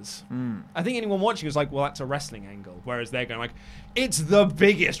watching does. I think anyone watching is like, well, that's a wrestling angle. Whereas they're going like, it's the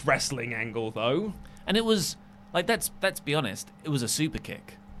biggest wrestling angle, though. And it was, like, let's be honest, it was a super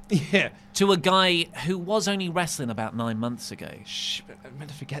kick. Yeah. To a guy who was only wrestling about 9 months ago. Shh, I meant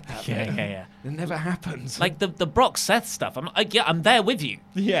to forget that. Yeah. It never happened. Like, the Brock Seth stuff, I'm there with you.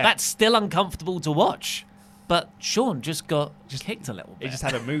 Yeah. That's still uncomfortable to watch. But Shawn just got kicked a little bit. He just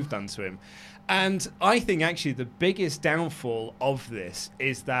had a move done to him. And I think actually the biggest downfall of this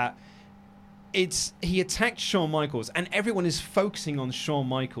is that he attacked Shawn Michaels, and everyone is focusing on Shawn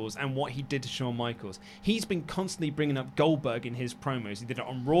Michaels and what he did to Shawn Michaels. He's been constantly bringing up Goldberg in his promos. He did it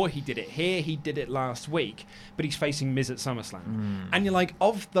on Raw, he did it here, he did it last week, but he's facing Miz at SummerSlam. And you're like,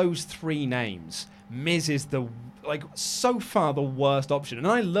 of those three names, Miz is so far the worst option. And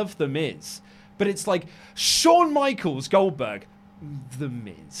I love The Miz. But it's like Shawn Michaels, Goldberg, The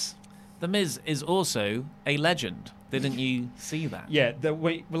Miz. The Miz is also a legend. Didn't you see that? Yeah.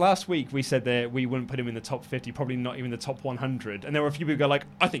 Last week we said that we wouldn't put him in the top 50, probably not even the top 100. And there were a few people who go like,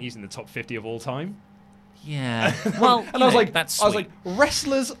 I think he's in the top 50 of all time. Yeah. Well, and I was like, that's sweet. I was like,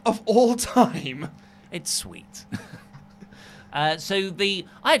 wrestlers of all time. It's sweet. I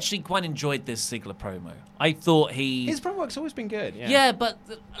actually quite enjoyed this Ziggler promo. I thought his promo work's always been good. Yeah. Yeah, but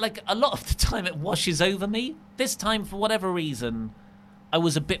like a lot of the time it washes over me. This time, for whatever reason, I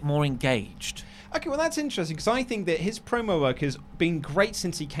was a bit more engaged. Okay, well that's interesting because I think that his promo work has been great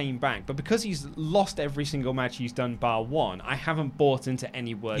since he came back, but because he's lost every single match he's done bar one, I haven't bought into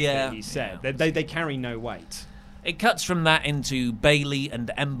any words that he said. Yeah. They carry no weight. It cuts from that into Bayley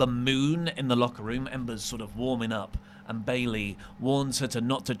and Ember Moon in the locker room. Ember's sort of warming up, and Bayley warns her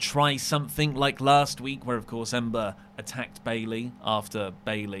not to try something like last week, where, of course, Ember attacked Bayley after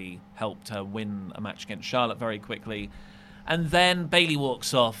Bayley helped her win a match against Charlotte very quickly. And then Bayley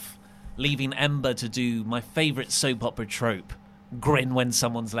walks off, leaving Ember to do my favourite soap opera trope, grin when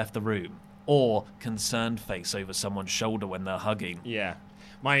someone's left the room, or concerned face over someone's shoulder when they're hugging. Yeah.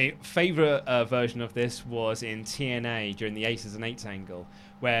 My favourite version of this was in TNA during the Aces and Eights angle,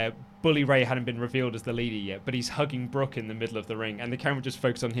 where Bully Ray hadn't been revealed as the leader yet, but he's hugging Brooke in the middle of the ring, and the camera just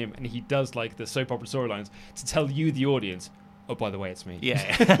focuses on him, and he does like the soap opera storylines to tell you, the audience, oh, by the way, it's me.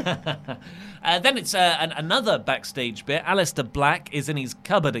 Yeah. Then it's another backstage bit. Aleister Black is in his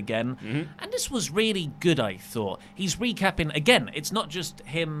cupboard again, and this was really good, I thought. He's recapping, again, it's not just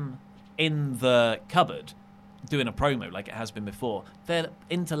him in the cupboard doing a promo like it has been before. They're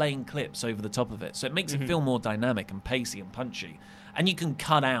interlaying clips over the top of it, so it makes it feel more dynamic and pacey and punchy. And you can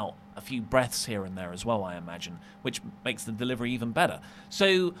cut out a few breaths here and there as well, I imagine, which makes the delivery even better.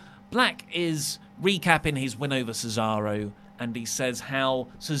 So Black is recapping his win over Cesaro, and he says how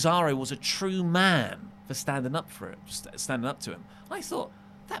Cesaro was a true man for standing up to him. I thought,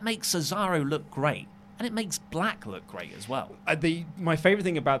 that makes Cesaro look great. And it makes Black look great as well. My favourite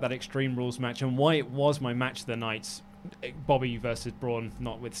thing about that Extreme Rules match, and why it was my match of the night, Bobby versus Braun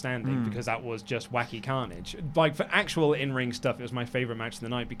notwithstanding, because that was just wacky carnage. Like, for actual in-ring stuff, it was my favourite match of the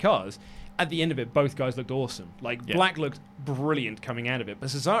night, because at the end of it, both guys looked awesome. Like, Black looked brilliant coming out of it, but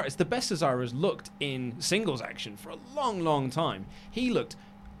Cesaro, it's the best Cesaro's looked in singles action for a long, long time. He looked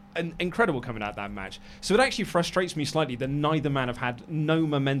incredible coming out of that match. So it actually frustrates me slightly that neither man have had no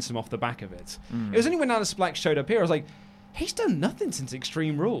momentum off the back of it. It was only when Aleister Black showed up here, I was like, he's done nothing since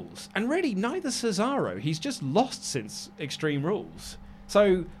Extreme Rules. And really, neither Cesaro. He's just lost since Extreme Rules.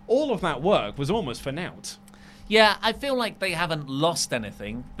 So all of that work was almost for naught. Yeah, I feel like they haven't lost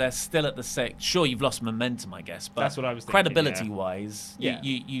anything. They're still at the same... Sure, you've lost momentum, I guess, but that's what I was thinking, credibility-wise,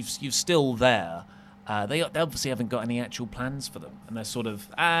 you're still there. They obviously haven't got any actual plans for them, and they're sort of,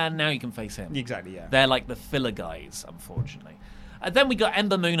 now you can face him. Exactly, yeah. They're like the filler guys, unfortunately. Then we got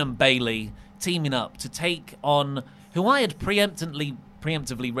Ember Moon and Bayley teaming up to take on who I had preemptively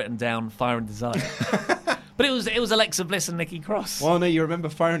written down, Fire and Desire. But it was Alexa Bliss and Nikki Cross. Well, no, you remember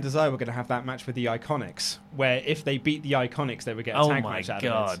Fire and Desire were going to have that match with the Iconics, where if they beat the Iconics, they would get a tag match out of it.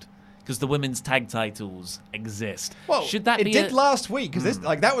 Oh my god. Because the women's tag titles exist. Well, it did last week, because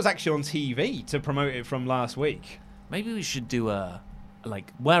that was actually on TV to promote it from last week. Maybe we should do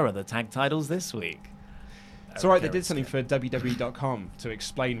where are the tag titles this week? It's alright, they did something for WWE.com to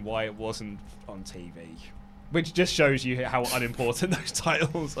explain why it wasn't on TV. Which just shows you how unimportant those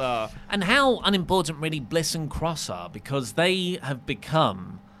titles are. And how unimportant really Bliss and Cross are, because they have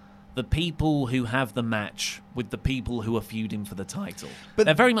become the people who have the match with the people who are feuding for the title. But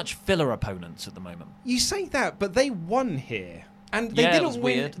they're very much filler opponents at the moment. You say that, but they won here. And they didn't win.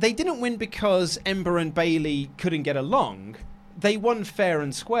 Weird. They didn't win because Ember and Bayley couldn't get along. They won fair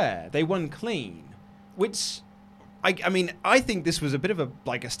and square. They won clean. Which, I mean, I think this was a bit of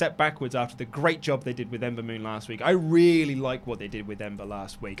a step backwards after the great job they did with Ember Moon last week. I really like what they did with Ember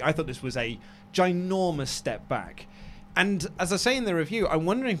last week. I thought this was a ginormous step back. And as I say in the review, I'm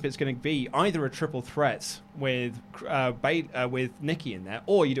wondering if it's going to be either a triple threat with Nikki in there,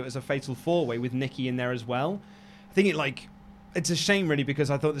 or you do it as a fatal four-way with Nikki in there as well. I think it's a shame really, because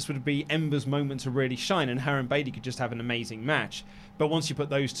I thought this would be Ember's moment to really shine, and her and Bayley could just have an amazing match. But once you put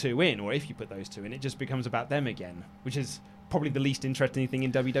those two in, or if you put those two in, it just becomes about them again, which is probably the least interesting thing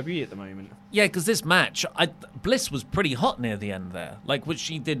in WWE at the moment. Yeah, because this match, Bliss was pretty hot near the end there. Like, what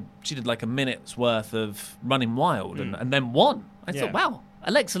she did like a minute's worth of running wild and then won. I thought, wow,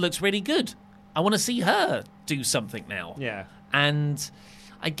 Alexa looks really good. I want to see her do something now. Yeah. And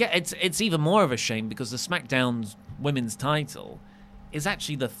I get it's even more of a shame because the SmackDown's women's title is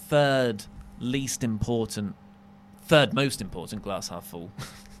actually the third most important glass half full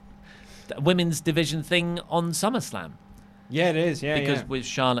women's division thing on SummerSlam. Yeah, it is. Yeah, because with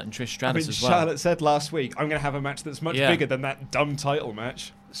Charlotte and Trish Stratus as well. Charlotte said last week, "I'm going to have a match that's much bigger than that dumb title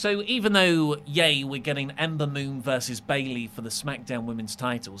match." So even though, we're getting Ember Moon versus Bayley for the SmackDown Women's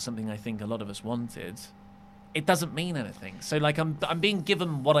title, something I think a lot of us wanted, it doesn't mean anything. So I'm being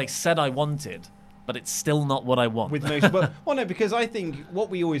given what I said I wanted, but it's still not what I want. Well, no, because I think what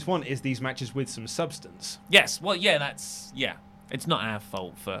we always want is these matches with some substance. Yes. Well, it's not our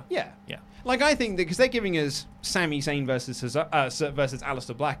fault for... Yeah. Like, I think that because they're giving us Sami Zayn versus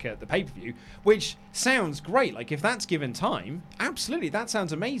Aleister Black at the pay-per-view, which sounds great. Like, if that's given time, absolutely, that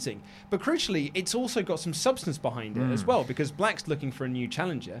sounds amazing. But crucially, it's also got some substance behind it as well, because Black's looking for a new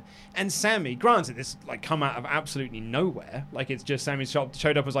challenger, and Sami, granted, this come out of absolutely nowhere. Like, it's just Sami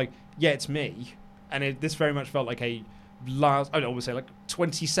showed up as like, yeah, it's me. And this very much felt like a I don't want to say like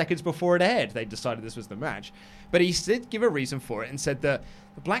 20 seconds before it aired, they decided this was the match. But he did give a reason for it and said that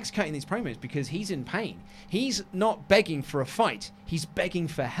the Black's cutting these promos because he's in pain. He's not begging for a fight. He's begging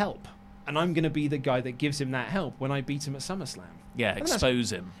for help. And I'm going to be the guy that gives him that help when I beat him at SummerSlam. Yeah,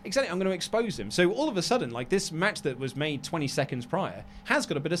 expose him. Exactly, I'm going to expose him. So all of a sudden, like this match that was made 20 seconds prior has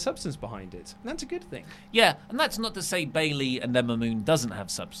got a bit of substance behind it. And that's a good thing. Yeah, and that's not to say Bayley and Ember Moon doesn't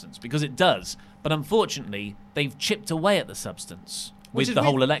have substance, because it does. But unfortunately, they've chipped away at the substance with the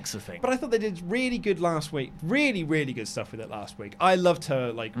whole Alexa thing. But I thought they did really good last week. Really, really good stuff with it last week. I loved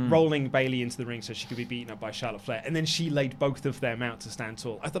her rolling Bayley into the ring so she could be beaten up by Charlotte Flair, and then she laid both of them out to stand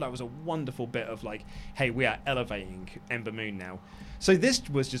tall. I thought that was a wonderful bit of like, hey, we are elevating Ember Moon now. So this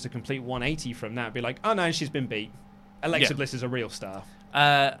was just a complete 180 from that. Be like, oh no, she's been beat. Alexa Bliss is a real star.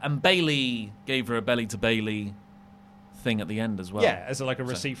 And Bayley gave her a belly to Bayley thing at the end as well. Yeah, as a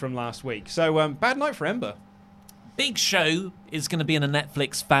receipt from last week. So bad night for Ember. Big Show is going to be in a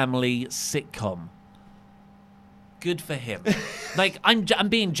Netflix family sitcom. Good for him. I'm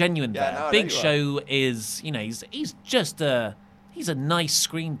being genuine there. No, Big Show is, he's just he's a nice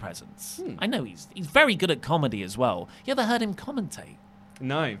screen presence. I know he's very good at comedy as well. You ever heard him commentate?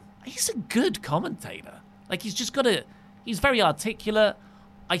 No. He's a good commentator. He's very articulate.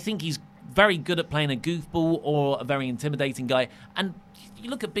 I think he's very good at playing a goofball or a very intimidating guy. And you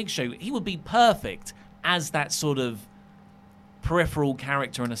look at Big Show, he would be perfect as that sort of peripheral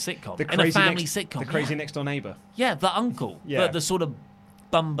character in a sitcom, in a family sitcom. The crazy next door neighbour. Yeah, the uncle. Yeah. The sort of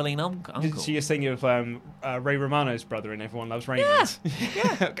bumbling uncle. So you're thinking of Ray Romano's brother in Everyone Loves Raymond. Yeah.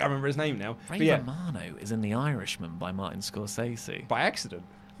 I can't remember his name now. Ray Romano is in The Irishman by Martin Scorsese. By accident?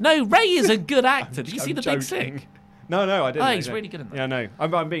 No, Ray is a good actor. Did you see The Big Sick? No, I didn't. Oh, he's really good in that. Yeah, no.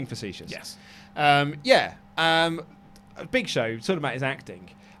 I'm being facetious. Yes. Big Show, sort of about his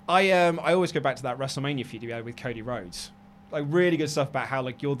acting. I always go back to that WrestleMania feud he had with Cody Rhodes. Like, really good stuff about how,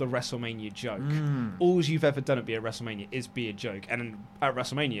 you're the WrestleMania joke. All you've ever done at be a WrestleMania is be a joke. And at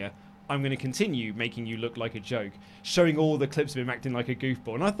WrestleMania, I'm going to continue making you look like a joke, showing all the clips of him acting like a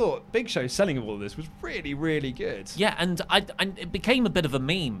goofball. And I thought Big Show's selling of all of this was really, really good. Yeah, and it became a bit of a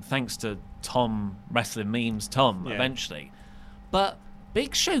meme thanks to Tom, Wrestling Memes Tom, eventually. But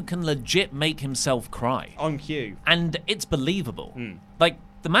Big Show can legit make himself cry. On cue. And it's believable.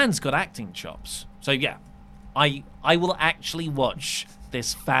 The man's got acting chops. So yeah, I will actually watch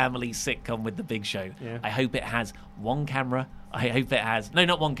this family sitcom with the Big Show. Yeah. I hope it has one camera. I hope it has... No,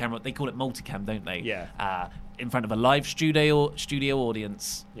 not one camera. They call it multicam, don't they? Yeah. In front of a live studio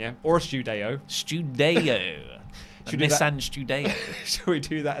audience. Yeah. Or a studio. Studio. Nissan Studio. Should we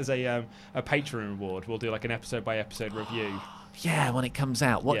do that as a Patreon reward? We'll do an episode-by-episode review. Yeah, when it comes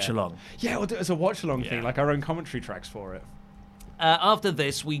out. Watch along. Yeah, we'll do it as a watch-along thing, like our own commentary tracks for it. After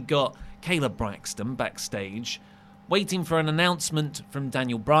this, we got Kayla Braxton backstage, waiting for an announcement from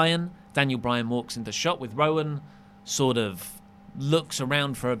Daniel Bryan. Daniel Bryan walks into shot with Rowan, sort of looks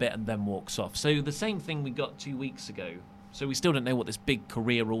around for a bit and then walks off. So the same thing we got 2 weeks ago. So we still don't know what this big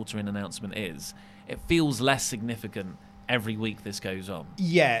career-altering announcement is. It feels less significant every week this goes on.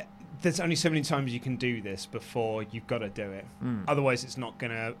 Yeah, there's only so many times you can do this before you've got to do it. Otherwise, it's not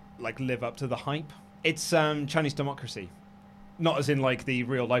going to live up to the hype. It's Chinese Democracy. Not as in the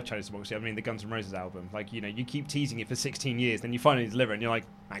real life Chinese Democracy. I mean the Guns N' Roses album. You keep teasing it for 16 years, then you finally deliver it, and you're like,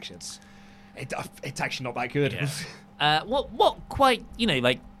 actually, it's actually not that good. Yeah. What quite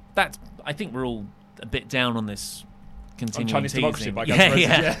that's. I think we're all a bit down on this continuing Chinese teasing. Democracy by Guns N' Roses.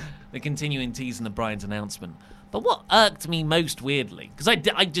 Yeah. The continuing teasing of Bryan's announcement. But what irked me most weirdly, because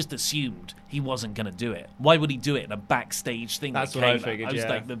I just assumed he wasn't going to do it. Why would he do it in a backstage thing? That's with what I Kayla? figured. I was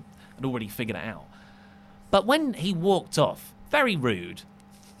yeah. I'd already figured it out. But when he walked off, very rude,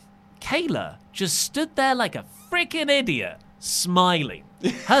 Kayla just stood there like a freaking idiot, smiling.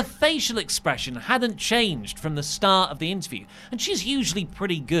 Her facial expression hadn't changed from the start of the interview, and she's usually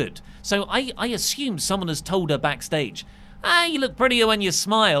pretty good. So I assume someone has told her backstage, you look prettier when you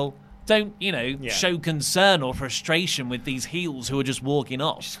smile. Don't, show concern or frustration with these heels who are just walking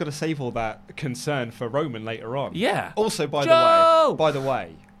off. She's got to save all that concern for Roman later on. Yeah. Also, by the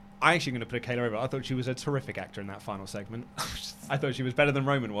way, I'm actually going to put a Kayla over. I thought she was a terrific actor in that final segment. I thought she was better than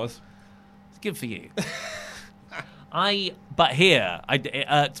Roman was. It's good for you. But here, it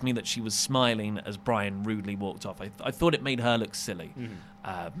irked me that she was smiling as Bryan rudely walked off. I thought it made her look silly.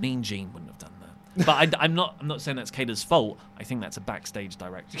 Mean Gene wouldn't have done that. But I'm not saying that's Kayla's fault. I think that's a backstage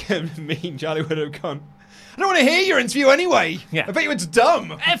director. Mean Charlie would have gone, I don't want to hear your interview anyway. Yeah. I bet you it's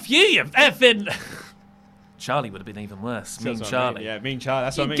dumb. F you effing... Charlie would have been even worse. Mean Charlie. Yeah, Mean Charlie.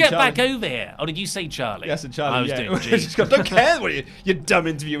 That's what I mean. Get Charlie. back over here. Oh, did you say Charlie? Yes, Charlie. I was doing G. Don't care what your dumb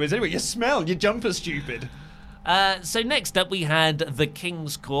interview is anyway. You smell. Your jumper's stupid. So next up we had The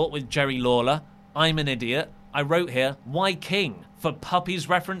King's Court with Jerry Lawler. I'm an idiot. I wrote here, why King? For puppies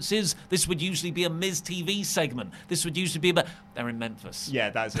references, this would usually be a Miz TV segment. This would usually be about... They're in Memphis. Yeah,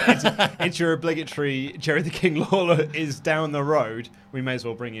 that's it. It's your obligatory Jerry the King Lawler is down the road. We may as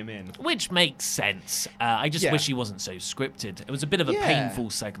well bring him in. Which makes sense. I just wish he wasn't so scripted. It was a bit of a painful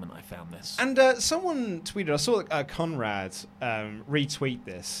segment, I found this. And someone tweeted, I saw Conrad retweet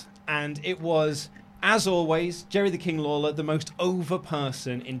this, and it was... As always, Jerry the King Lawler, the most over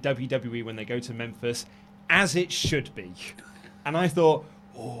person in WWE when they go to Memphis, as it should be. And I thought,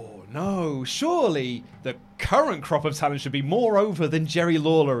 oh no, surely the current crop of talent should be more over than Jerry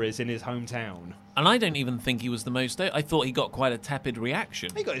Lawler is in his hometown. And I don't even think he was the most... I thought he got quite a tepid reaction.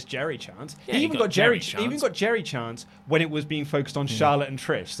 He got his Jerry chant. Yeah, he even got Jerry chant when it was being focused on Charlotte and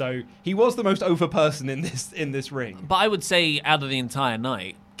Trish. So he was the most over person in this ring. But I would say out of the entire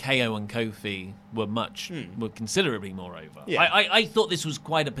night, KO and Kofi were considerably more over. Yeah. I thought this was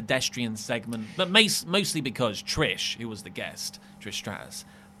quite a pedestrian segment, but mostly because Trish, who was the guest, Trish Stratus,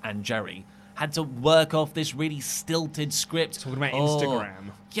 and Jerry, had to work off this really stilted script. Talking about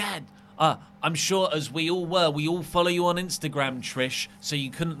Instagram. Yeah. I'm sure as we all follow you on Instagram, Trish, so you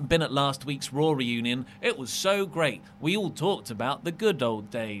couldn't have been at last week's Raw reunion. It was so great. We all talked about the good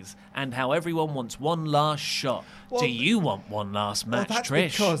old days and how everyone wants one last shot. Well, do you want one last match, that's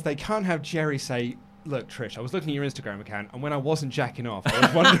Trish? Because they can't have Jerry say, look, Trish, I was looking at your Instagram account, and when I wasn't jacking off, I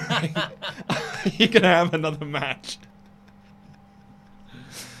was wondering, are you going to have another match?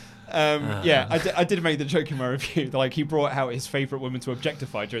 I did make the joke in my review that, like, he brought out his favourite woman to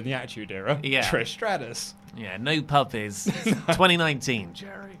objectify during the Attitude Era. Yeah. Trish Stratus. Yeah, no puppies. 2019,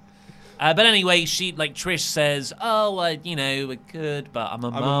 Jerry. But anyway, Trish says, we're good, but I'm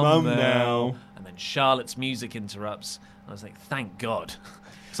a mum now. And then Charlotte's music interrupts. I was like, thank God.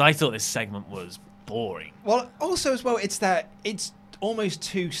 Because I thought this segment was boring. Well, also as well, it's almost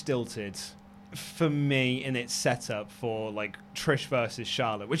too stilted for me in its setup for like Trish versus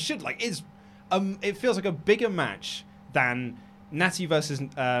Charlotte, which it feels like a bigger match than Natty versus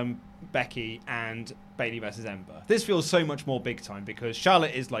Becky and Bayley versus Ember. This feels so much more big time because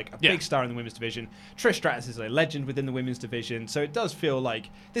Charlotte is like a big star in the women's division. Trish Stratus is a legend within the women's division, so it does feel like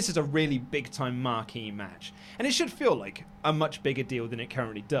this is a really big time marquee match, and it should feel like a much bigger deal than it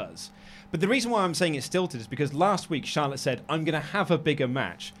currently does. But the reason why I'm saying it's stilted is because last week Charlotte said, I'm going to have a bigger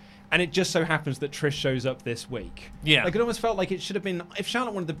match. And it just so happens that Trish shows up this week. Yeah. Like, it almost felt like it should have been... If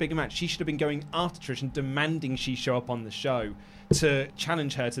Charlotte wanted the bigger match, she should have been going after Trish and demanding she show up on the show to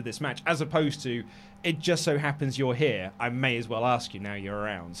challenge her to this match, as opposed to, it just so happens you're here, I may as well ask you now you're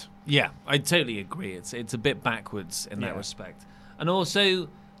around. Yeah, I totally agree. It's a bit backwards in that respect. And also,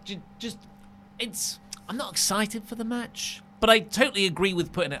 I'm not excited for the match, but I totally agree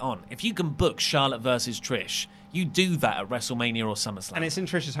with putting it on. If you can book Charlotte versus Trish... You do that at WrestleMania or SummerSlam. And it's in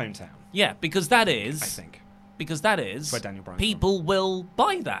Trish's hometown. Yeah, because that is... I think. Because that is... Where Daniel Bryan's people will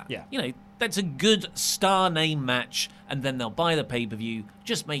buy that. Yeah. You know, that's a good star name match, and then they'll buy the pay-per-view.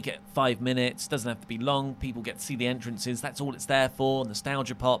 Just make it 5 minutes. Doesn't have to be long. People get to see the entrances. That's all it's there for.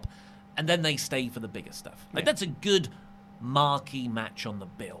 Nostalgia pop. And then they stay for the bigger stuff. Like, that's a good marquee match on the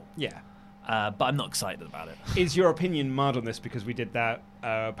bill. Yeah. But I'm not excited about it. Is your opinion marred on this because we did that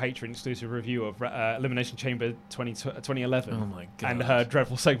Patreon exclusive review of Elimination Chamber 2011? Oh my God. And her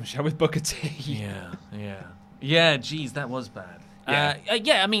dreadful segment show with Booker T. Yeah, geez, that was bad.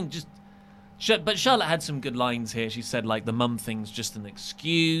 I mean, but Charlotte had some good lines here. She said, like, the mum thing's just an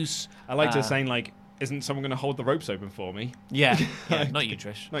excuse. I liked her saying, like, isn't someone going to hold the ropes open for me? Yeah, not you,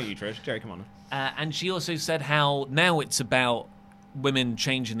 Trish. Not you, Trish. Jerry, come on. And she also said how now it's about women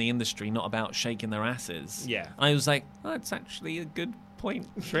changing the industry, not about shaking their asses. Yeah. And I was like, that's actually a good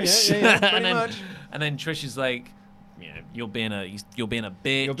point, Trish. Yeah, pretty much. And then Trish is like, you're being a bitch. You're being a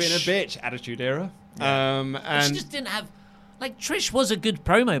bitch, Attitude Era. Yeah. And she just didn't have... Like, Trish was a good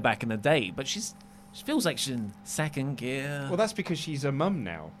promo back in the day, but she feels like she's in second gear. Well, that's because she's a mum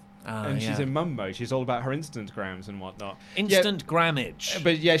now. And she's in mum mode. She's all about her Instagrams and whatnot. Instagrammage.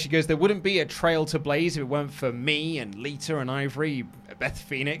 But yeah, she goes, there wouldn't be a trail to blaze if it weren't for me and Lita and Ivory, Beth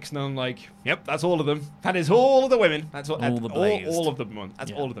Phoenix. And I'm like, yep, that's all of them. That is all of the women. That's all of them.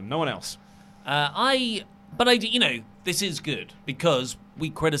 That's all of them. No one else. This is good because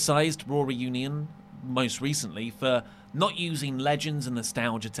we criticised Raw Reunion most recently for not using legends and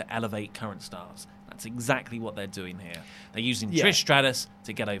nostalgia to elevate current stars. That's exactly what they're doing here. They're using Trish Stratus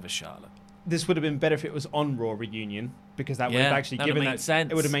to get over Charlotte. This would have been better if it was on Raw Reunion, because that would have actually given that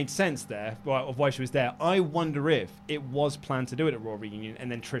sense. It would have made sense there of why she was there. I wonder if it was planned to do it at Raw Reunion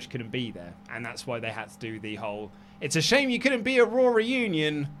and then Trish couldn't be there, and that's why they had to do the whole. It's a shame you couldn't be at Raw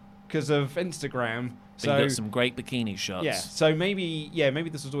Reunion because of Instagram, So you got some great bikini shots. Yeah. So maybe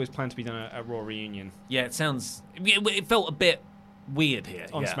this was always planned to be done at Raw Reunion. Yeah, it felt a bit weird here.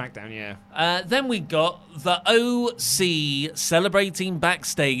 On yeah. SmackDown, yeah. Then we got the OC celebrating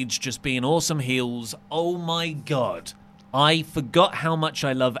backstage, just being awesome heels. Oh my God. I forgot how much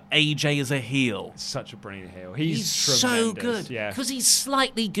I love AJ as a heel. Such a brilliant heel. He's so good. Yeah. Because he's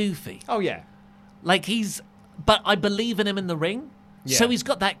slightly goofy. Oh, yeah. Like but I believe in him in the ring. Yeah. So he's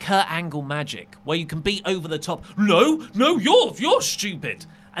got that Kurt Angle magic where you can be over the top. No, you're stupid.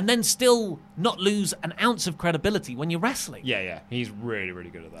 And then still not lose an ounce of credibility when you're wrestling. Yeah. He's really,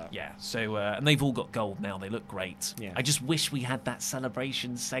 really good at that. Yeah. So, and they've all got gold now. They look great. Yeah. I just wish we had that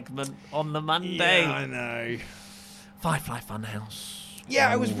celebration segment on the Monday. Yeah, I know. Firefly Funhouse. Yeah,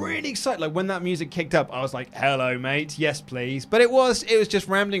 I was really excited. Like when that music kicked up, I was like, "Hello, mate. Yes, please." But it was just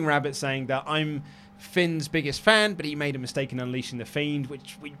Rambling Rabbit saying that I'm Finn's biggest fan, but he made a mistake in unleashing the Fiend,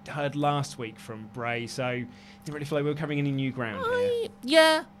 which we heard last week from Bray. So I didn't really feel like we were covering any new ground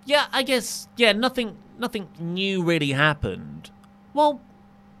here. Yeah. I guess nothing new really happened. Well.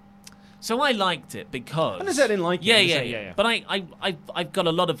 So I liked it because... I didn't like it. Yeah. But I've got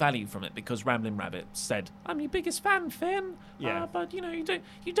a lot of value from it because Ramblin' Rabbit said, "I'm your biggest fan, Finn. Yeah. But you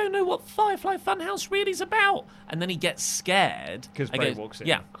don't know what Firefly Funhouse really is about." And then he gets scared because Bray walks in.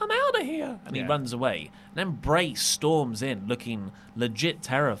 Yeah, "I'm out of here," and he runs away. And then Bray storms in, looking legit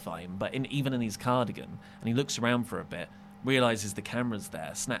terrifying, but even in his cardigan, and he looks around for a bit, realizes the camera's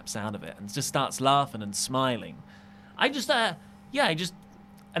there, snaps out of it, and just starts laughing and smiling.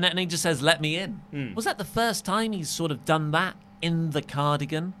 And then he just says, "Let me in." Was that the first time he's sort of done that in the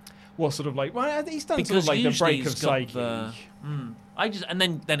cardigan? Well, sort of like, he's done sort of like the break of Psyche. And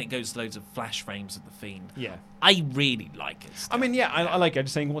then it goes to loads of flash frames of the Fiend. Yeah. I really like it. I mean, I like it. I'm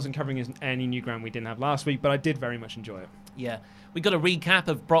just saying it wasn't covering any new ground we didn't have last week, but I did very much enjoy it. Yeah. We got a recap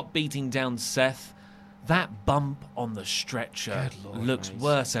of Brock beating down Seth. That bump on the stretcher looks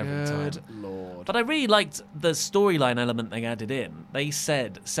worse every time. Good Lord. But I really liked the storyline element they added in. They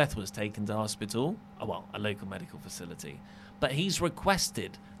said Seth was taken to hospital, a local medical facility, but he's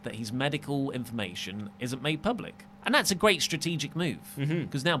requested that his medical information isn't made public. And that's a great strategic move,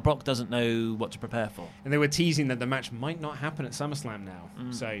 because now Brock doesn't know what to prepare for. And they were teasing that the match might not happen at SummerSlam now.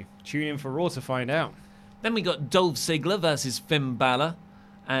 So tune in for Raw to find out. Then we got Dolph Ziggler versus Finn Balor.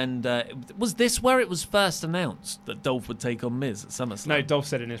 And was this where it was first announced that Dolph would take on Miz at SummerSlam? No, Dolph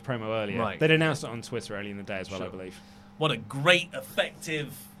said it in his promo earlier. Right. They'd announced it on Twitter early in the day as well, I believe. What a great,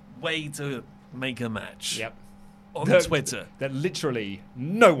 effective way to make a match. Yep. On Twitter. That literally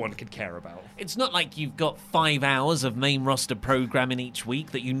no one could care about. It's not like you've got 5 hours of main roster programming each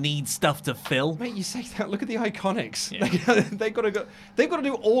week that you need stuff to fill. Mate, you say that. Look at the Iconics. Yeah. They've got to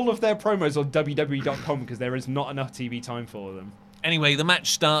do all of their promos on WWE.com because there is not enough TV time for them. Anyway, the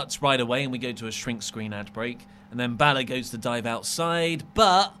match starts right away and we go to a shrink screen ad break. And then Balor goes to dive outside,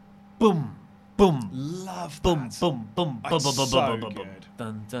 but boom, boom. Love boom, that. boom, boom, boom, boom, boom, So boom, boom, boom. good.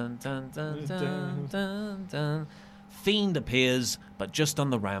 Dun, dun, dun, dun, dun, dun, dun. Fiend appears, but just on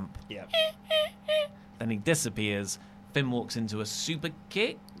the ramp. Yep. Then he disappears. Finn walks into a super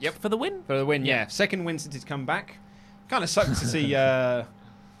kick for the win. For the win, yeah. Second win since he's come back. Kind of sucks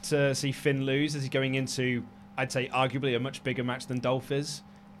to see Finn lose as he's going into, I'd say, arguably a much bigger match than Dolph is.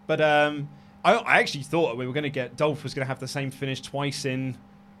 But I actually thought we were going to get Dolph was going to have the same finish twice in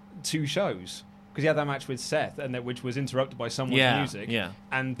 2 shows. Because he had that match with Seth, which was interrupted by someone's music. Yeah.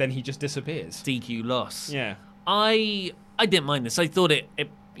 And then he just disappears. DQ loss. Yeah. I didn't mind this. I thought it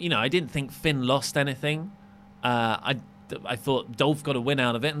I didn't think Finn lost anything. I thought Dolph got a win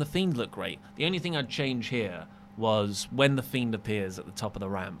out of it, and the Fiend looked great. The only thing I'd change here was when the Fiend appears at the top of the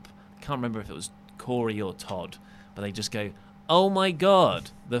ramp. I can't remember if it was Corey or Todd, but they just go, "Oh my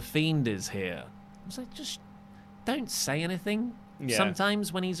God, the Fiend is here." I was like, just don't say anything. Yeah.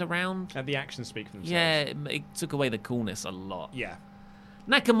 Sometimes when he's around. And the actions speak for themselves. Yeah, it took away the coolness a lot. Yeah.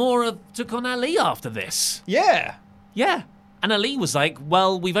 Nakamura took on Ali after this. Yeah. Yeah. And Ali was like,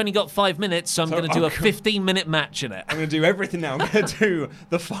 "Well, we've only got 5 minutes, so I'm going to do a 15-minute match in it. I'm going to do everything now. I'm going to do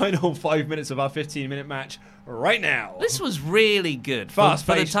the final 5 minutes of our 15-minute match right now." This was really good. For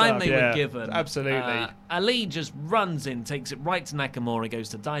the time they were given. Absolutely. Ali just runs in, takes it right to Nakamura, goes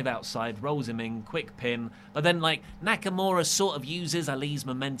to dive outside, rolls him in, quick pin. But then, Nakamura sort of uses Ali's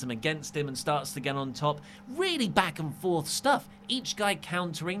momentum against him and starts to get on top. Really back and forth stuff. Each guy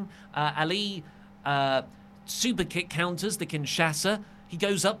countering. Ali super kick counters the Kinshasa. He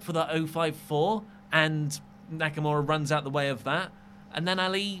goes up for the 054, and Nakamura runs out the way of that. And then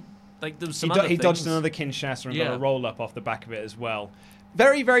Ali, there was some other things. He dodged another Kinshasa and got a roll up off the back of it as well.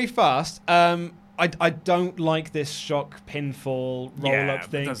 Very, very fast. I don't like this shock pinfall roll up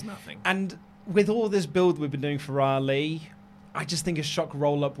thing. It does nothing. And with all this build we've been doing for Ali, I just think a shock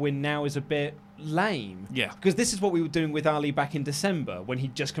roll-up win now is a bit lame. Yeah. Because this is what we were doing with Ali back in December when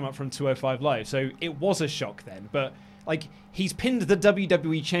he'd just come up from 205 Live. So it was a shock then. But, like, he's pinned the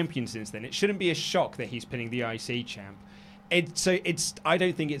WWE champion since then. It shouldn't be a shock that he's pinning the IC champ. I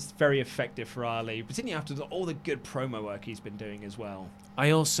don't think it's very effective for Ali, particularly after all the good promo work he's been doing as well.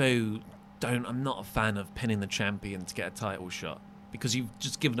 I also I'm not a fan of pinning the champion to get a title shot because you've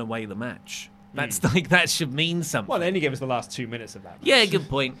just given away the match. That's like, that should mean something. Well, they only gave us the last 2 minutes of that match. Yeah, good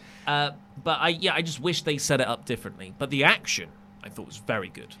point. But I just wish they set it up differently. But the action, I thought, was very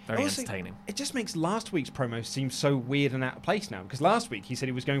good, very entertaining. It just makes last week's promo seem so weird and out of place now. Because last week he said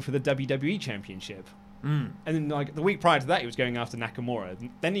he was going for the WWE Championship. And then, like, the week prior to that, he was going after Nakamura.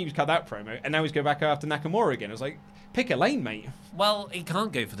 Then he cut that promo, and now he's going back after Nakamura again. I was like, pick a lane, mate. Well, he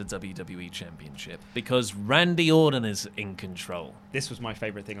can't go for the WWE Championship because Randy Orton is in control. This was my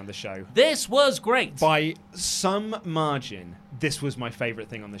favourite thing on the show. This was great. By some margin, this was my favourite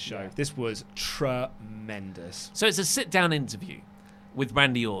thing on the show. Yeah. This was tremendous. So it's a sit-down interview with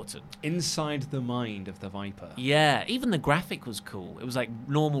Randy Orton. Inside the mind of the Viper. Yeah, even the graphic was cool. It was like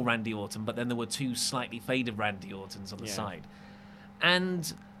normal Randy Orton, but then there were two slightly faded Randy Ortons on the side.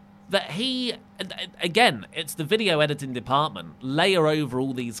 And that he, again, it's the video editing department, layer over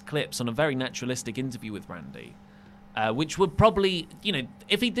all these clips on a very naturalistic interview with Randy, which would probably,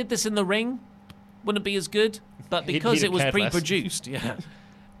 if he did this in the ring, wouldn't it be as good? But because it was pre-produced,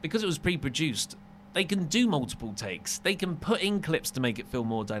 because it was pre-produced, they can do multiple takes. They can put in clips to make it feel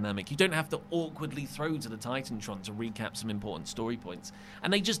more dynamic. You don't have to awkwardly throw to the Titantron to recap some important story points.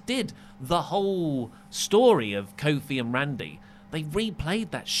 And they just did the whole story of Kofi and Randy. They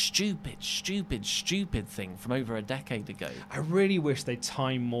replayed that stupid thing from over a decade ago. I really wish they'd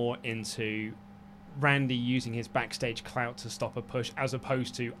tie more into Randy using his backstage clout to stop a push, as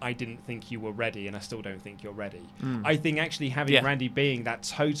opposed to, I didn't think you were ready and I still don't think you're ready. I think actually having Randy being that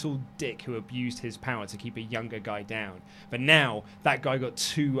total dick who abused his power to keep a younger guy down, but now that guy got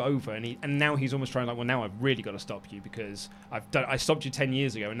too over, and now he's almost trying, like, well, now I've really got to stop you because I stopped you 10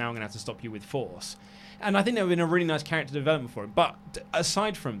 years ago and now I'm going to have to stop you with force. And I think that would have been a really nice character development for him. But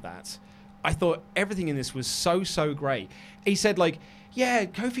aside from that, I thought everything in this was so great. He said, like, yeah,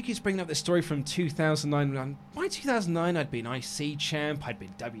 Kofi keeps bringing up this story from 2009. By 2009, I'd been IC champ, I'd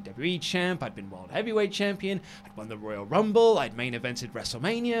been WWE champ, I'd been World Heavyweight champion, I'd won the Royal Rumble, I'd main evented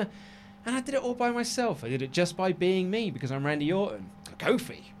WrestleMania, and I did it all by myself. I did it just by being me because I'm Randy Orton.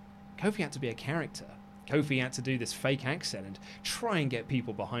 Kofi had to be a character. Kofi had to do this fake accent and try and get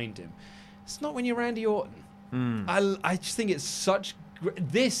people behind him. It's not when you're Randy Orton. I just think it's such...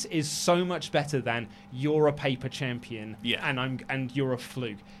 This is so much better than you're a paper champion and you're a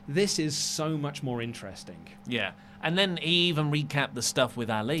fluke. This is so much more interesting. Yeah. And then he even recapped the stuff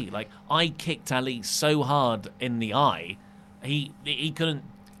with Ali. Like, I kicked Ali so hard in the eye, he couldn't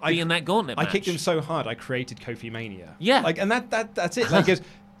be in that gauntlet match. I kicked him so hard, I created Kofi Mania. Yeah. Like, and that's it. Like,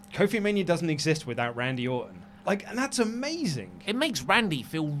 Kofi Mania doesn't exist without Randy Orton. Like, and that's amazing. It makes Randy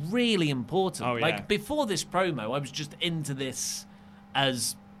feel really important. Oh, yeah. Like, before this promo, I was just into this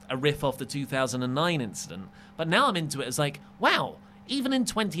as a riff off the 2009 incident. But now I'm into it as like, wow, even in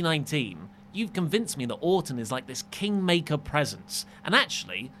 2019, you've convinced me that Orton is like this kingmaker presence. And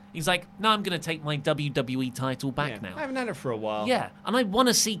actually, he's like, no, I'm going to take my WWE title back now. I haven't had it for a while. Yeah, and I want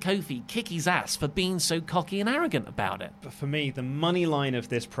to see Kofi kick his ass for being so cocky and arrogant about it. But for me, the money line of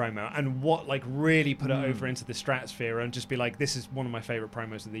this promo and what like really put it over into the stratosphere and just be like, this is one of my favorite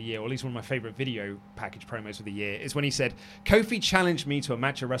promos of the year, or at least one of my favorite video package promos of the year, is when he said, Kofi challenged me to a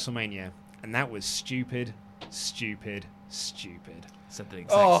match at WrestleMania, and that was stupid. Said the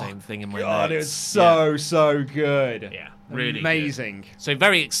exact same thing in my notes. It was so good. Yeah, really amazing. Good. So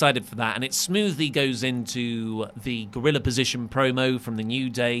very excited for that, and it smoothly goes into the Gorilla Position promo from the New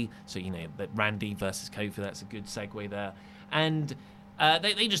Day. So, that Randy versus Kofi, that's a good segue there. And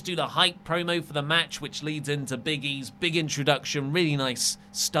they just do the hype promo for the match, which leads into Big E's big introduction, really nice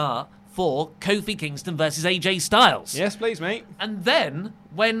start for Kofi Kingston versus AJ Styles. Yes, please, mate. And then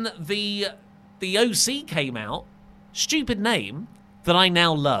when the OC came out, stupid name that I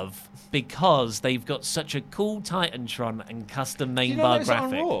now love because they've got such a cool Titantron and custom name bar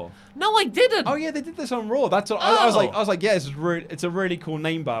graphic. On Raw? No, I didn't. Oh yeah, they did this on Raw. That's what I was like, yeah, it's a really cool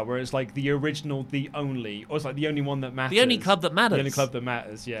name bar where it's like the original, the only, or it's like the only one that matters. The only club that matters. The only club that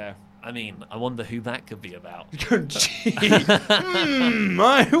matters. Yeah. I mean, I wonder who that could be about.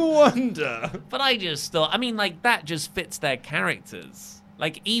 I wonder. But I just thought, like, that just fits their characters.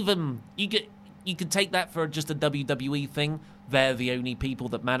 Like, even you could take that for just a WWE thing. They're the only people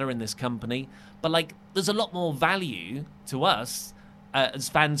that matter in this company. But, like, there's a lot more value to us as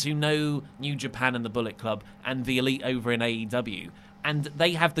fans who know New Japan and the Bullet Club and the Elite over in AEW, and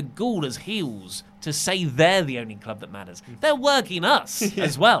they have the gall as heels to say they're the only club that matters. They're working us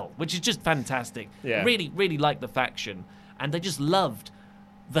as well, which is just fantastic. Yeah. Really, really like the faction, and they just loved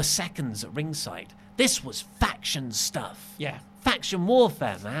the seconds at ringside. This was faction stuff. Yeah. Faction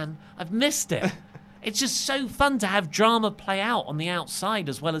warfare, man. I've missed it. It's just so fun to have drama play out on the outside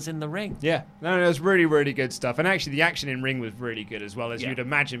as well as in the ring. Yeah, no, it was really, really good stuff. And actually, the action in ring was really good as well, as Yeah. you'd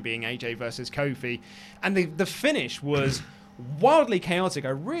imagine being AJ versus Kofi. And the finish was wildly chaotic. I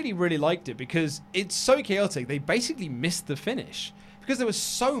really, really liked it because it's so chaotic, they basically missed the finish. Because there was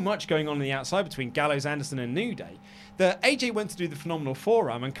so much going on the outside between Gallows, Anderson, and New Day, that AJ went to do the phenomenal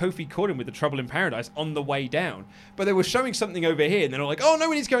forearm and Kofi caught him with the Trouble in Paradise on the way down. But they were showing something over here and they're all like, oh,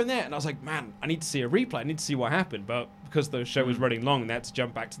 no, he's going there. And I was like, man, I need to see a replay. I need to see what happened. But because the show was running long, they had to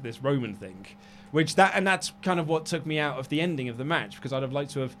jump back to this Roman thing. That's kind of what took me out of the ending of the match, because I'd have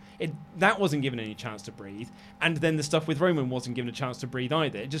liked to have... that wasn't given any chance to breathe. And then the stuff with Roman wasn't given a chance to breathe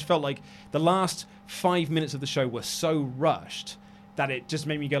either. It just felt like the last 5 minutes of the show were so rushed that it just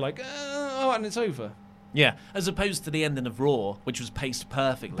made me go like, oh, and it's over. Yeah, as opposed to the ending of Raw, which was paced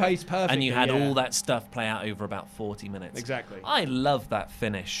perfectly. And you had all that stuff play out over about 40 minutes. Exactly. I love that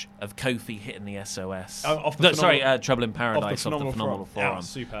finish of Kofi hitting the SOS. Trouble Trouble in Paradise off the phenomenal forearm. Yeah,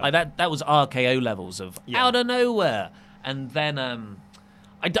 superb. Like that was RKO levels of out of nowhere. And then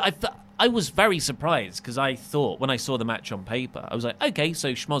I was very surprised because I thought when I saw the match on paper, I was like, okay,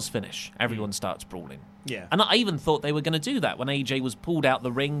 so schmoz finish. Everyone starts brawling. Yeah. And I even thought they were going to do that when AJ was pulled out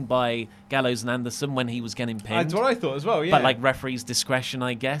the ring by Gallows and Anderson when he was getting pinned. That's what I thought as well, yeah. But like referee's discretion,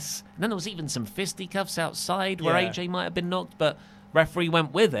 I guess. And then there was even some fisticuffs outside where AJ might have been knocked, but referee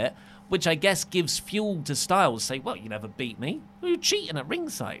went with it, which I guess gives fuel to Styles. Say, well, you never beat me. You're cheating at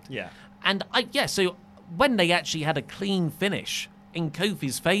ringside. Yeah. And so when they actually had a clean finish in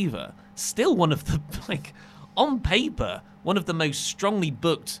Kofi's favour, still one of the, on paper, one of the most strongly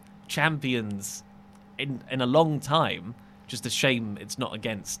booked champions in a long time. Just a shame it's not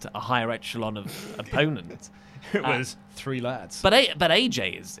against a higher echelon of opponent. It was three lads. But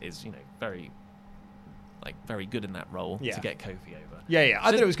AJ is very good in that role to get Kofi over. Yeah. I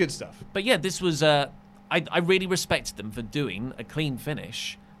thought it was good stuff. But yeah, this was I really respected them for doing a clean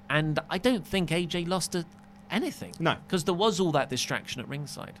finish, and I don't think AJ lost anything. No, because there was all that distraction at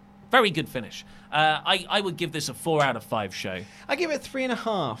ringside. Very good finish. I would give this a 4 out of 5 show. I give it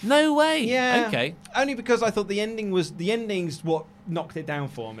 3.5. No way. Yeah. Okay. Only because I thought the ending's what knocked it down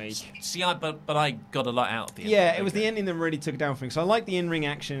for me. See, but I got a lot out of the ending. Yeah, it was the ending that really took it down for me. So I liked the in-ring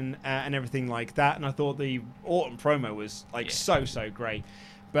action and everything like that, and I thought the Orton promo was so great,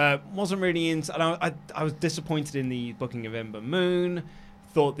 but wasn't really into. And I was disappointed in the booking of Ember Moon.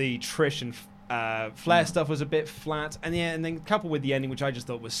 Thought the Trish and Flair stuff was a bit flat, and then coupled with the ending, which I just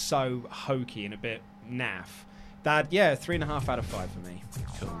thought was so hokey and a bit naff. That 3.5 out of 5 for me.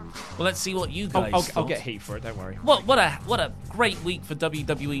 Cool. Well, let's see what you guys. I'll get heat for it. Don't worry. What a great week for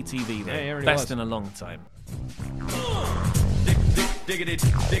WWE TV though. Yeah, it really Best was. in a long time. Diggity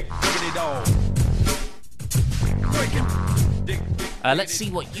dog. Let's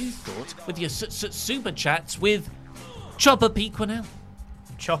see what you thought with your super chats with Chopper P. Quinnell.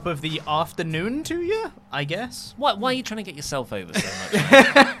 Chop of the afternoon to you, I guess. Why are you trying to get yourself over so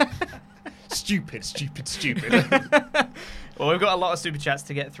much? Stupid. Well, we've got a lot of super chats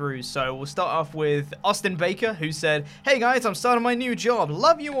to get through, so we'll start off with Austin Baker, who said, "Hey guys, I'm starting my new job.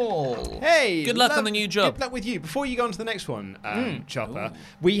 Love you all." Hey, good luck on the new job. Good luck with you. Before you go on to the next one, Chopper,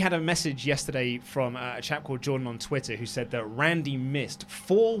 we had a message yesterday from a chap called Jordan on Twitter who said that Randy missed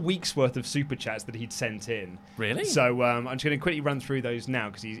 4 weeks worth of super chats that he'd sent in. Really? So I'm just going to quickly run through those now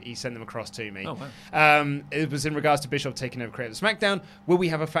because he sent them across to me. Oh, wow. It was in regards to Bischoff taking over Creative SmackDown. Will we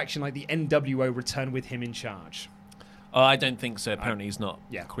have a faction like the NWO return with him in charge? Oh, I don't think so. Apparently, he's not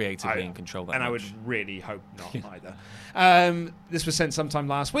creatively in control that much. And I would really hope not either. This was sent sometime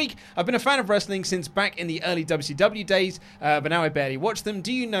last week. I've been a fan of wrestling since back in the early WCW days, but now I barely watch them.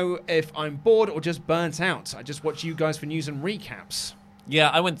 Do you know if I'm bored or just burnt out? I just watch you guys for news and recaps. Yeah,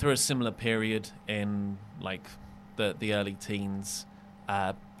 I went through a similar period in like the early teens.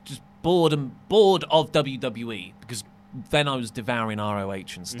 Just bored of WWE because then I was devouring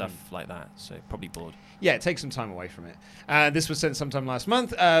ROH and stuff like that. So probably bored. Yeah, take some time away from it. This was sent sometime last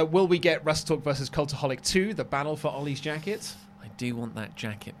month. Will we get Wrestle Talk versus Cultaholic 2, the battle for Ollie's jacket? I do want that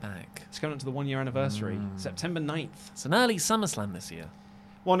jacket back. It's coming up to the 1-year anniversary, September 9th. It's an early SummerSlam this year.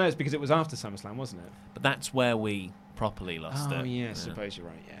 Well, no, it's because it was after SummerSlam, wasn't it? But that's where we properly lost it. Oh, yeah, I suppose you're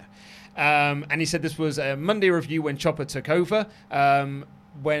right, yeah. And he said this was a Monday review when Chopper took over,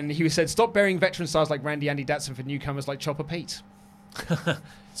 when he said, stop burying veteran stars like Randy, Andy Datson for newcomers like Chopper Pete.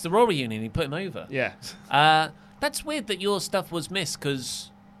 It's the Raw reunion. He put him over. Yeah. That's weird that your stuff was missed because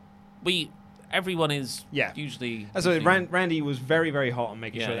everyone is usually. So Randy was very, very hot on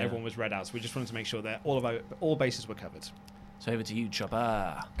making sure that everyone was read out. So we just wanted to make sure that all bases were covered. So over to you,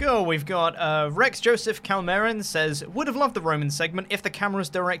 Chopper. Go. We've got Rex Joseph Calmerin says, would have loved the Roman segment if the camera was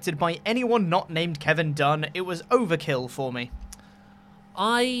directed by anyone not named Kevin Dunn. It was overkill for me.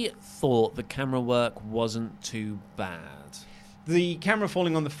 I thought the camera work wasn't too bad. The camera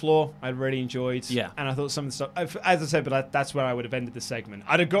falling on the floor, I really enjoyed. Yeah. And I thought some of the stuff, as I said, but that's where I would have ended the segment.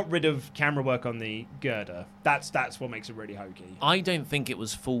 I'd have got rid of camera work on the girder. That's what makes it really hokey. I don't think it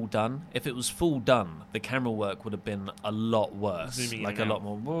was full done. If it was full done, the camera work would have been a lot worse. Zooming like in a and lot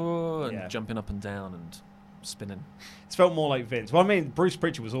more and jumping up and down and spinning. It's felt more like Vince. Well, I mean, Bruce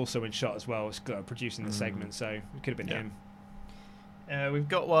Pritchard was also in shot as well, producing the segment, so it could have been him. We've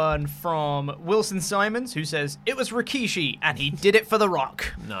got one from Wilson Simons who says, it was Rikishi and he did it for The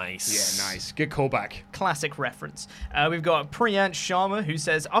Rock. Nice. Yeah, nice. Good callback. Classic reference. We've got Priyant Sharma who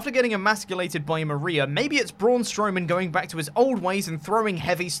says, after getting emasculated by Maria, maybe it's Braun Strowman going back to his old ways and throwing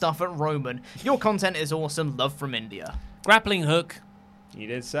heavy stuff at Roman. Your content is awesome. Love from India. Grappling hook. You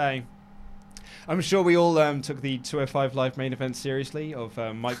did say. I'm sure we all took the 205 Live main event seriously of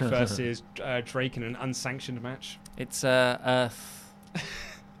Mike versus Drake in an unsanctioned match. It's Earth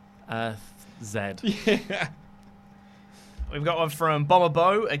Z. Yeah. We've got one from Bomber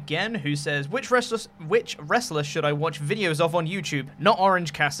Bo again, who says, which wrestler should I watch videos of on YouTube? Not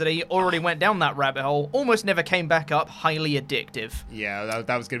Orange Cassidy. Already went down that rabbit hole. Almost never came back up. Highly addictive. Yeah,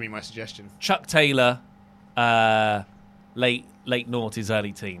 that was going to be my suggestion. Chuck Taylor, late noughties,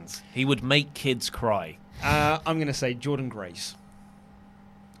 early teens. He would make kids cry. I'm going to say Jordan Grace.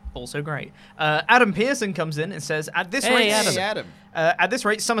 Also great. Adam Pearson comes in and says, at this rate, Adam. At this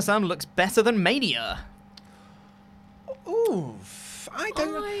rate, SummerSlam looks better than Mania. Ooh,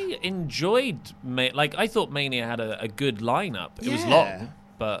 I enjoyed I thought Mania had a good lineup. It was long,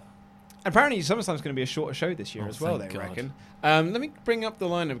 but apparently SummerSlam's going to be a shorter show this year as well. They God. reckon. Let me bring up the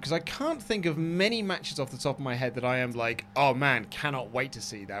lineup because I can't think of many matches off the top of my head that I am like, oh man, cannot wait to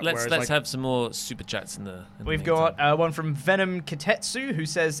see that. Let's have some more super chats in the. We've got one from Venom Kitetsu who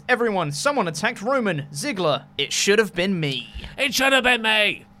says, everyone, someone attacked Roman. Ziggler, it should have been me. It should have been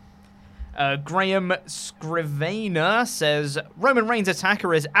me. Graham Scrivener says, Roman Reigns'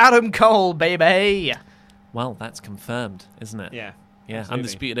 attacker is Adam Cole, baby. Well, that's confirmed, isn't it? Yeah. Yeah, absolutely.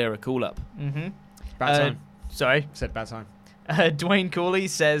 Undisputed Era call-up. Mm-hmm. Bad time. Sorry? Said bad time. Dwayne Cooley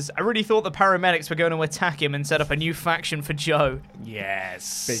says, I really thought the paramedics were going to attack him and set up a new faction for Joe.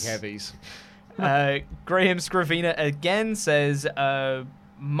 Yes. Big heavies. Graham Scrivener again says,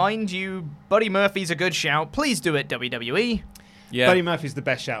 mind you, Buddy Murphy's a good shout. Please do it, WWE. Yeah. Buddy Murphy's the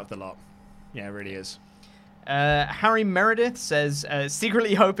best shout of the lot. Yeah, it really is. Harry Meredith says,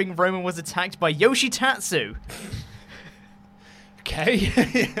 secretly hoping Roman was attacked by Yoshitatsu. Okay.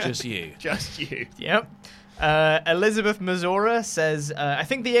 Just you. Just you. Yep. Elizabeth Mazura says, I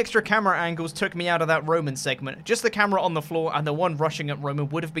think the extra camera angles took me out of that Roman segment. Just the camera on the floor and the one rushing at Roman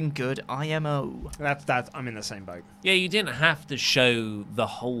would have been good. IMO. That's I'm in the same boat. Yeah, you didn't have to show the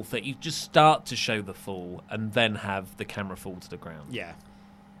whole thing. You just start to show the fall and then have the camera fall to the ground. Yeah.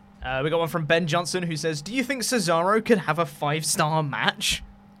 We got one from Ben Johnson who says, do you think Cesaro could have a 5-star match?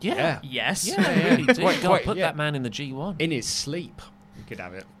 Yeah. Yes. Yeah, I really do. Put that man in the G1. In his sleep. You could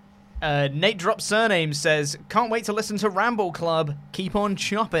have it. Nate Drop Surname says, can't wait to listen to Ramble Club. Keep on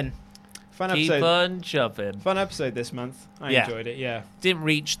chopping. Fun episode. Keep on chopping. Fun episode this month. I enjoyed it, yeah. Didn't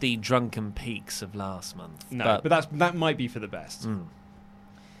reach the drunken peaks of last month. No, but that might be for the best.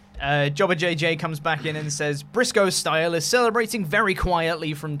 Jobber JJ comes back in and says, Briscoe Style is celebrating very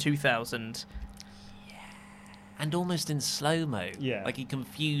quietly from 2000. And almost in slow-mo. Yeah. Like he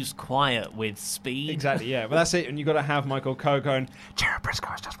confused quiet with speed. Exactly, yeah. But that's it. And you've got to have Michael Cole going, Jared Briscoe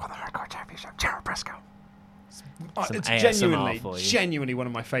has just won the Hardcore Championship. Jared Briscoe. It's genuinely one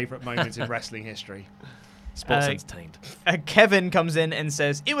of my favourite moments in wrestling history. Sports entertained. Kevin comes in and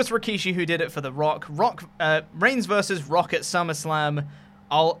says, it was Rikishi who did it for The Rock. Reigns versus Rock at SummerSlam.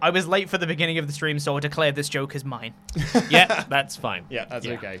 I was late for the beginning of the stream, so I declared this joke as mine. Yeah, that's fine. Yeah, that's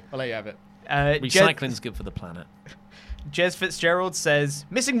okay. I'll let you have it. Recycling's good for the planet. Jez Fitzgerald says,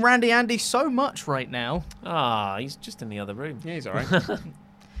 missing Randy Andy so much right now. He's just in the other room. Yeah, he's all right.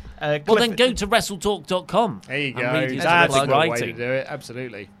 Well, then go to WrestleTalk.com. There you go. And read his That's a blog good way writing. to do it.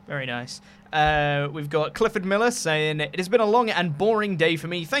 Absolutely. Very nice. We've got Clifford Miller saying, it has been a long and boring day for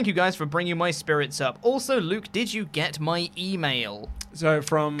me. Thank you guys for bringing my spirits up. Also, Luke, did you get my email? So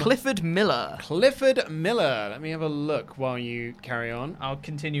from Clifford Miller. Clifford Miller. Let me have a look while you carry on. I'll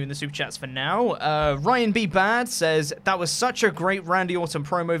continue in the super chats for now. Ryan B. Bad says, that was such a great Randy Orton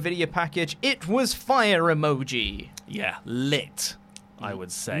promo video package. It was fire emoji. Yeah, lit, I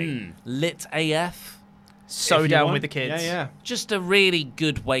would say. Lit AF. So down with the kids. Yeah. Just a really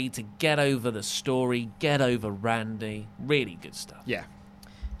good way to get over the story, get over Randy. Really good stuff. Yeah.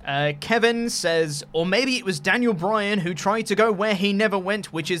 Kevin says, or maybe it was Daniel Bryan who tried to go where he never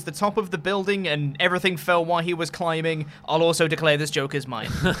went, which is the top of the building, and everything fell while he was climbing. I'll also declare this joke as mine.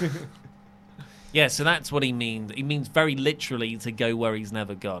 Yeah, so that's what he means. He means very literally to go where he's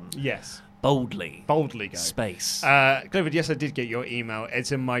never gone. Yes. Boldly go. Space. Clifford, yes, I did get your email.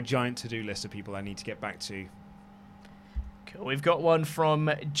 It's in my giant to-do list of people I need to get back to. Cool. We've got one from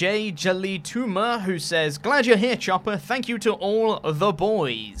Jay Jalituma who says, glad you're here, Chopper. Thank you to all the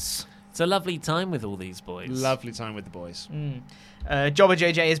boys. It's a lovely time with all these boys. Lovely time with the boys. Jobber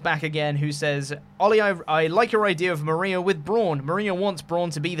JJ is back again, who says, Ollie, I like your idea of Maria with Braun. Maria wants Braun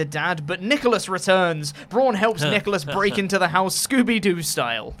to be the dad, but Nicholas returns. Braun helps Nicholas break into the house Scooby-Doo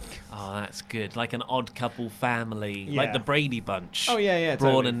style. Oh, that's good. Like an odd couple family. Yeah. Like the Brady Bunch. Oh, yeah,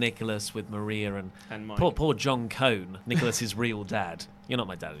 Braun totally. and Nicholas with Maria and Mike. poor John Cone, Nicholas's real dad. You're not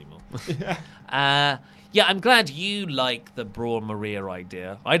my dad anymore. Yeah, I'm glad you like the Braun Maria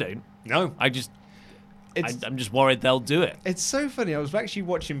idea. I don't. No. I'm just worried they'll do it. It's so funny. I was actually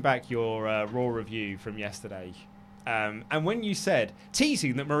watching back your Raw review from yesterday. And when you said,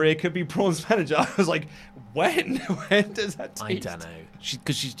 teasing that Maria could be Braun's manager, I was like, when? When does that tease? I don't know.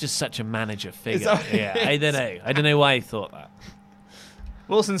 Because she's just such a manager figure. that- Yeah, I don't know. I don't know why I thought that.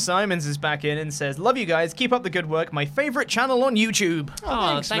 Wilson Simons is back in and says, love you guys. Keep up the good work. My favorite channel on YouTube.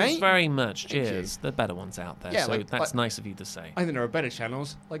 Oh, thanks mate. very much. Thank Cheers. The better ones out there. Yeah, so that's nice of you to say. I think there are better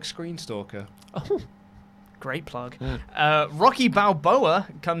channels, like Screen Stalker. Great plug. Rocky Balboa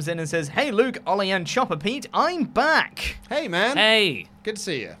comes in and says, hey, Luke, Ollie, and Chopper Pete, I'm back. Hey, man. Hey. Good to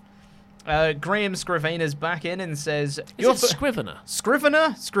see you. Graham Scrivener's back in and says... Is it Scrivener?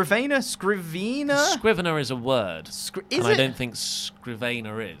 Scrivener? Scrivener? Scrivener? Scrivener is a word. Is and it? I don't think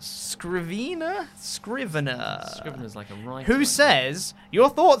Scrivener is. Scrivener? Scrivener. Scrivener's like a writer. Who says, your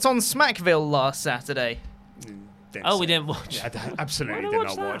thoughts on Smackville last Saturday? We didn't watch. Yeah, I absolutely Why did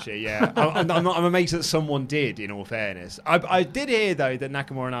not not watch watch it. Yeah, I'm amazed that someone did. In all fairness, I did hear though that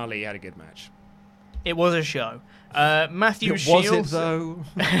Nakamura and Ali had a good match. It was a show. Matthew Was Shields. it though?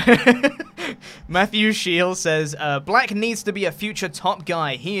 Matthew Shields says Black needs to be a future top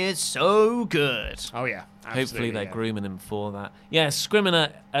guy. He is so good. Oh yeah. Hopefully they're grooming him for that. Yeah,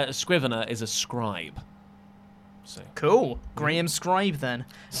 Scrivener is a scribe. So. Cool. Graham Scribe then.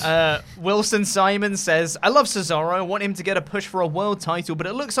 Wilson Simon says, I love Cesaro. I want him to get a push for a world title, but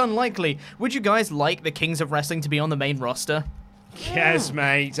it looks unlikely. Would you guys like the Kings of Wrestling to be on the main roster? Yes,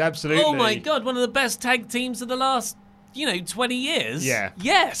 mate. Absolutely. Oh my god, one of the best tag teams of the last, 20 years. Yeah.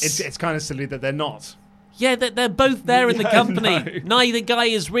 Yes. It's kind of silly that they're not. Yeah, they're both there in the Yeah, company. no. Neither guy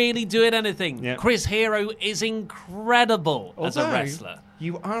is really doing anything. Yeah. Chris Hero is incredible as a Although, wrestler.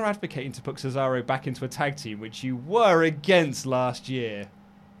 You are advocating to put Cesaro back into a tag team, which you were against last year.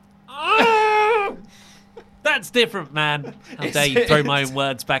 That's different, man. How dare you throw my own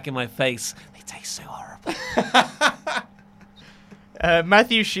words back in my face. They taste so horrible.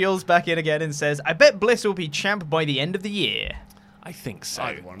 Matthew Shields back in again and says, I bet Bliss will be champ by the end of the year. I think so.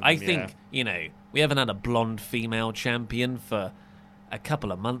 Either one of I them, think, we haven't had a blonde female champion for a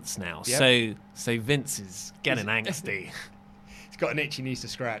couple of months now. Yep. So Vince is getting angsty. He's got an itch he needs to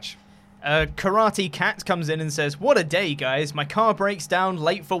scratch. Karate Cat comes in and says, what a day, guys. My car breaks down,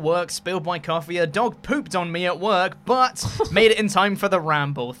 late for work, spilled my coffee, a dog pooped on me at work, but made it in time for the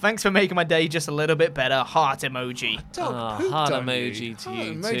ramble. Thanks for making my day just a little bit better. Heart emoji. Dog pooped Heart on emoji you. to Heart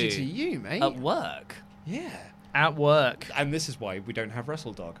you, emoji too. to you, mate. At work? Yeah. At work. And this is why we don't have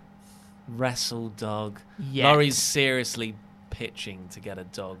Wrestle Dog. Wrestle dog. Yet. Laurie's seriously pitching to get a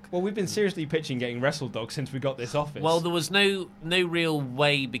dog. Well, we've been seriously pitching getting Wrestle Dog since we got this office. Well, there was no real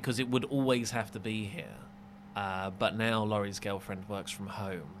way because it would always have to be here. But now Laurie's girlfriend works from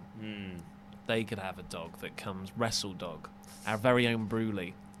home. They could have a dog that comes, Wrestle Dog, our very own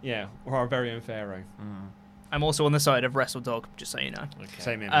Bruley. Yeah, or our very own Pharaoh. I'm also on the side of Wrestle Dog, just so you know. Okay.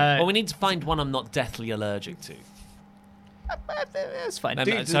 Same here, Uh, well, we need to find one I'm not deathly allergic to. That's fine.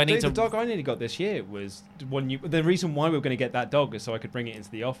 So I need the dog I nearly got this year was one. The reason why we were going to get that dog is so I could bring it into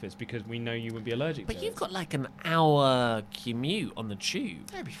the office because we know you wouldn't be allergic to it. But you've got like an hour commute on the tube.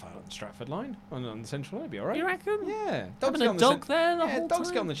 It'd be fine on the Stratford line, on the Central line. It'd be all right. You reckon? Yeah. Having a dog there the whole dogs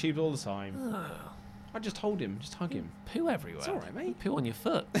time? get on the tubes all the time. I just hold him, just hug him. Poo everywhere. It's all right, mate. Poo on your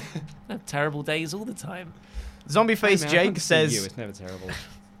foot. I have terrible days all the time. Zombie Face Jake says... It's never terrible.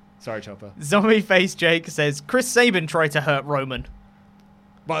 Sorry, Chopper. Zombie Face Jake says, Chris Sabin tried to hurt Roman.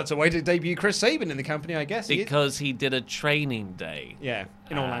 Well, it's a way to debut Chris Sabin in the company, I guess. Because he did a training day. Yeah,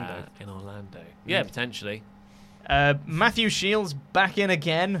 in Orlando. Yeah, potentially. Matthew Shields back in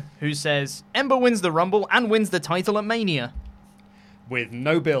again, who says, Ember wins the Rumble and wins the title at Mania. With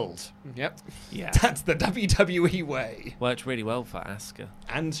no build. Yep. Yeah. That's the WWE way. Worked really well for Asuka.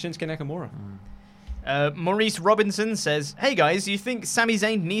 And Shinsuke Nakamura. Maurice Robinson says, hey guys, you think Sami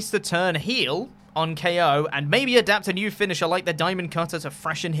Zayn needs to turn heel on KO and maybe adapt a new finisher like the Diamond Cutter to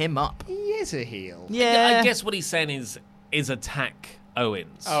freshen him up? He is a heel. Yeah. I guess what he's saying is attack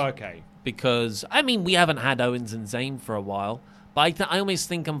Owens. Oh, okay. Because, I mean, we haven't had Owens and Zayn for a while. But I almost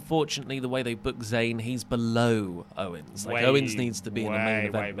think, unfortunately, the way they book Zayn, he's below Owens. Like, Owens needs to be in the main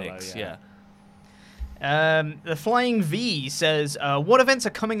event mix. Below, yeah. The Flying V says, what events are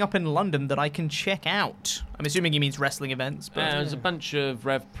coming up in London that I can check out? I'm assuming he means wrestling events. But There's a bunch of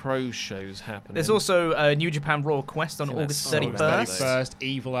Rev Pro shows happening. There's also New Japan Raw Quest on August 31st.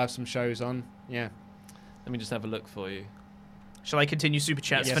 Evil have some shows on. Yeah. Let me just have a look for you. Shall I continue Super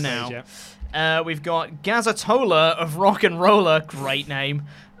Chats yes, for now? Please, We've got Gazatola of Rock and Roller. Great name.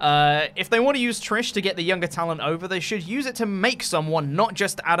 If they want to use Trish to get the younger talent over, they should use it to make someone, not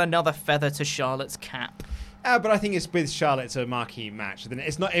just add another feather to Charlotte's cap. But I think it's with Charlotte, it's a marquee match.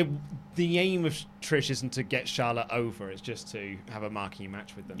 It's not the aim of Trish isn't to get Charlotte over; it's just to have a marquee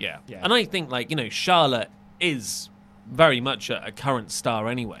match with them. Yeah. And I think, Charlotte is very much a current star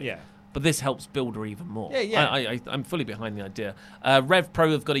anyway. Yeah. But this helps build her even more. Yeah. I'm fully behind the idea. Rev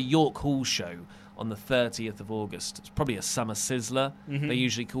Pro have got a York Hall show on the 30th of August. It's probably a summer sizzler. Mm-hmm. They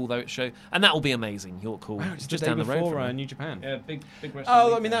usually call that show. And that will be amazing, York Hall. Wow, it's just the day down the road before from New Japan. Yeah, big wrestling.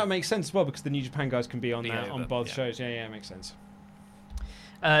 Oh, I mean, that would make sense as well because the New Japan guys can be on both shows. Yeah, it makes sense.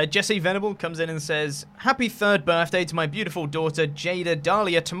 Jesse Venable comes in and says, happy 3rd birthday to my beautiful daughter Jada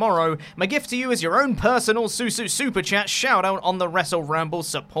Dahlia tomorrow. My gift to you is your own personal Susu Super Chat shout out on the Wrestle Ramble.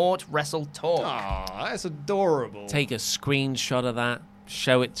 Support Wrestle Talk. Aw, that's adorable. Take a screenshot of that,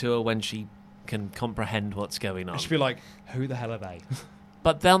 show it to her when she can comprehend what's going on. She'll be like, who the hell are they?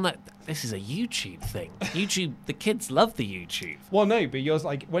 But this is a YouTube thing. YouTube, the kids love the YouTube. Well, no, but yours,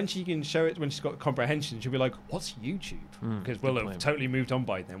 like, when she can show it, when she's got comprehension, she'll be like, what's YouTube? Because we'll have totally moved on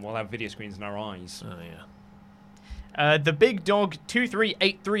by then. We'll have video screens in our eyes. Oh, yeah. The Big Dog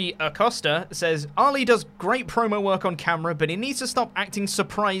 2383 Acosta says, Ali does great promo work on camera, but he needs to stop acting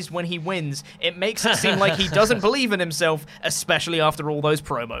surprised when he wins. It makes it seem like he doesn't believe in himself, especially after all those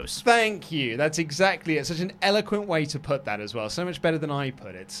promos. Thank you. That's exactly it. Such an eloquent way to put that as well. So much better than I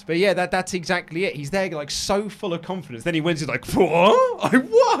put it. But yeah, that's exactly it. He's there like so full of confidence. Then he wins. He's like, what? I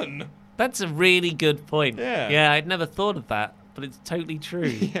won. That's a really good point. Yeah. Yeah, I'd never thought of that, but it's totally true.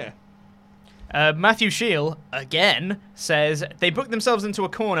 Yeah. Matthew Scheel, again, says, they booked themselves into a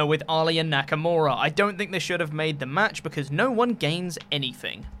corner with Ali and Nakamura. I don't think they should have made the match because no one gains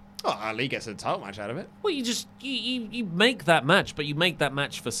anything. Oh, Ali gets a title match out of it. Well, you make that match, but you make that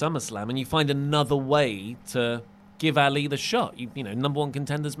match for SummerSlam and you find another way to give Ali the shot. You know, number one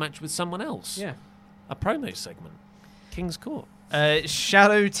contenders match with someone else. Yeah. A promo segment. King's Court.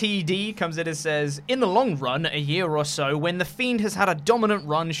 Shadow TD comes in and says, in the long run, a year or so, when The Fiend has had a dominant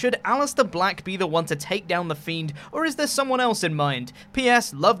run, should Aleister Black be the one to take down The Fiend, or is there someone else in mind?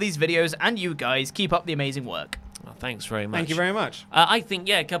 P.S. Love these videos, and you guys, keep up the amazing work. Well, thanks very much. Thank you very much. I think,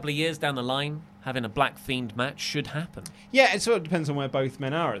 a couple of years down the line, having a Black Fiend match should happen. Yeah, it sort of depends on where both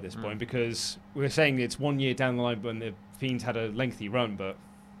men are at this point, because we're saying it's 1 year down the line when The Fiend had a lengthy run, but...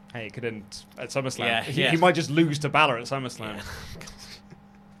 hey, it could end at SummerSlam. Yeah. He might just lose to Balor at SummerSlam.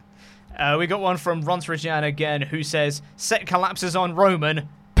 Yeah. We got one from Rontrajan again, who says, set collapses on Roman.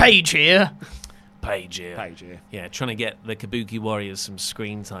 Paige here. Paige here. Yeah, trying to get the Kabuki Warriors some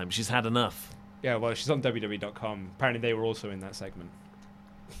screen time. She's had enough. Yeah, well, she's on WWE.com. Apparently they were also in that segment.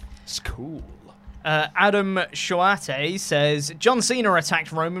 It's cool. Adam Shoate says, John Cena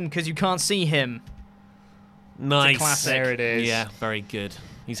attacked Roman because you can't see him. Nice. It's a classic. There it is. Yeah, very good.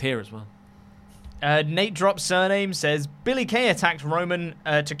 He's here as well. Nate Drop Surname says, Billie Kay attacked Roman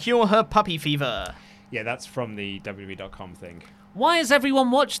to cure her puppy fever. Yeah, that's from the WWE.com thing. Why has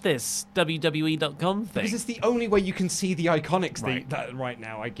everyone watched this WWE.com thing? Because it's the only way you can see the Iconics right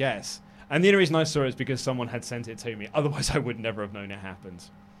now, I guess. And the only reason I saw it is because someone had sent it to me. Otherwise, I would never have known it happened.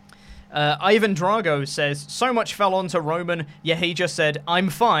 Ivan Drago says, so much fell onto Roman, yet he just said, I'm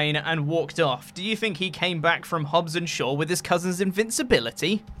fine, and walked off. Do you think he came back from Hobbs and Shaw with his cousin's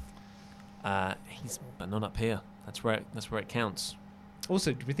invincibility? But not up here. That's where it counts.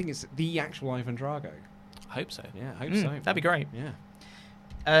 Also, do we think it's the actual Ivan Drago? I hope so. Yeah, I hope so. That'd be great.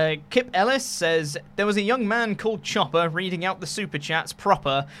 Yeah. Kip Ellis says, there was a young man called Chopper reading out the super chats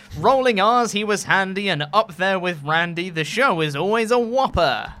proper. Rolling R's, he was handy, and up there with Randy, the show is always a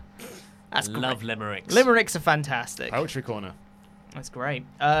whopper. That's great. Love limericks. Limericks are fantastic. Poetry Corner. That's great.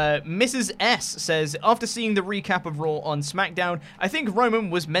 Mrs. S says, after seeing the recap of Raw on SmackDown, I think Roman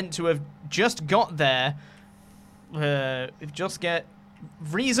was meant to have just got there.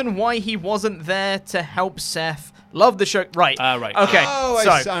 Reason why he wasn't there to help Seth. Love the show. Right. Right. Okay.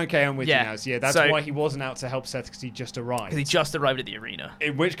 Okay, I'm with you now. So, yeah, that's why he wasn't out to help Seth, because he just arrived. Because he just arrived at the arena.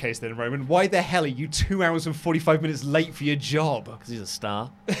 In which case, then, Roman, why the hell are you 2 hours and 45 minutes late for your job? Because he's a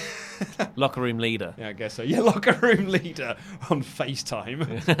star. Locker room leader. Yeah, I guess so. Yeah, locker room leader on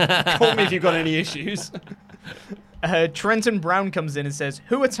FaceTime. Call me if you've got any issues. Trenton Brown comes in and says,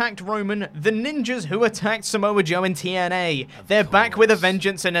 who attacked Roman? The ninjas who attacked Samoa Joe in TNA. They're back with a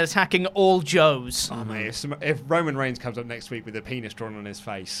vengeance and attacking all Joes. Oh, mate, if Roman Reigns comes up next week with a penis drawn on his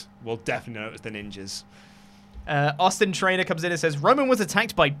face, we'll definitely know it was the ninjas. Austin Trainer comes in and says, Roman was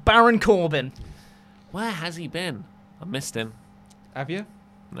attacked by Baron Corbin. Where has he been? I missed him. Have you?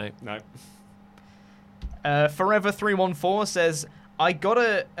 No. Forever 314 says, I got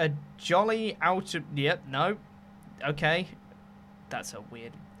a jolly out of... Yep, no. Okay. That's a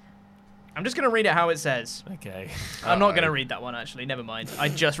weird... I'm just going to read it how it says. Okay. I'm not going to read that one, actually. Never mind. I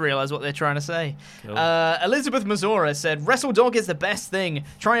just realized what they're trying to say. Cool. Elizabeth Mazura said, Wrestle Dog is the best thing.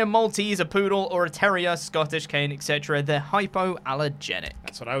 Try a Maltese, a Poodle, or a Terrier, Scottish Cane, etc. They're hypoallergenic.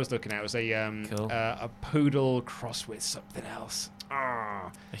 That's what I was looking at. It was a poodle crossed with something else.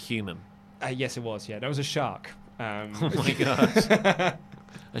 A human. Yes, it was. Yeah, that was a shark. Oh my gosh.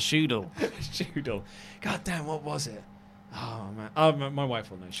 A shoodle. Shoodle. God damn, what was it? Oh, man. Oh, my wife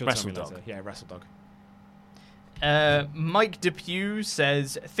will know. She'll tell me later. Yeah, Wrestle Dog. Mike Depew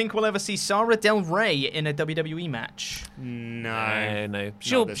says, think we'll ever see Sarah Del Rey in a WWE match? No.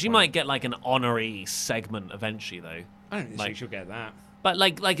 She might get like an honorary segment eventually, though. I don't think she'll get that. But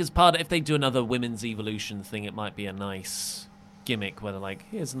like as part of, if they do another women's evolution thing, it might be a nice gimmick where they're like,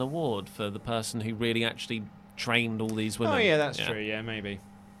 here's an award for the person who really actually trained all these women. Oh, yeah, that's true. Yeah, maybe.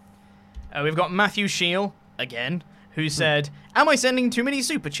 We've got Matthew Shield, again, who said, am I sending too many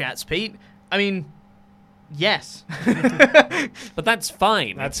super chats, Pete? I mean, yes. But that's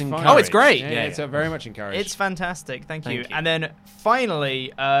fine. That's encouraged. Oh, it's great. Yeah, it's very much encouraged. It's fantastic. Thank you. And then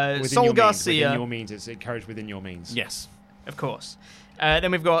finally, Saul Garcia. Within your means. It's encouraged within your means. Yes. Of course.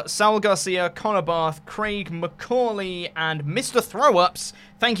 Then we've got Saul Garcia, Connor Barth, Craig McCauley, and Mr. Throw-Ups.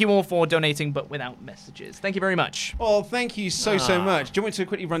 Thank you all for donating, but without messages. Thank you very much. Oh, thank you so much. Do you want me to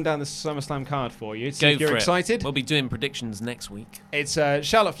quickly run down the SummerSlam card for you? Go if you're for excited. It. We'll be doing predictions next week. It's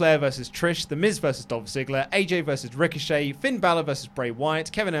Charlotte Flair versus Trish, The Miz versus Dolph Ziggler, AJ versus Ricochet, Finn Balor versus Bray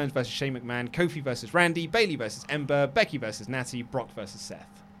Wyatt, Kevin Owens versus Shane McMahon, Kofi versus Randy, Bayley versus Ember, Becky versus Natty, Brock versus Seth.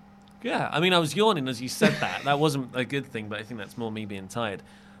 Yeah, I mean, I was yawning as you said that. That wasn't a good thing, but I think that's more me being tired.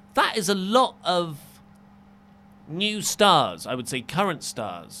 That is a lot of new stars, I would say current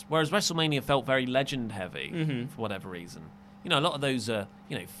stars, whereas WrestleMania felt very legend heavy for whatever reason. You know, a lot of those are,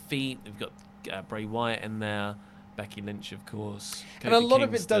 feet. We've got Bray Wyatt in there, Becky Lynch, of course. And a lot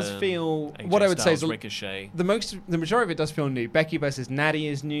of it does feel, AJ what I would say is Ricochet. The majority of it does feel new. Becky versus Natty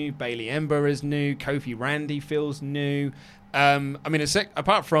is new, Bayley Ember is new, Kofi Randy feels new. I mean,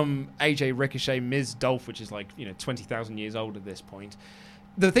 apart from AJ Ricochet, Miz Dolph, which is 20,000 years old at this point.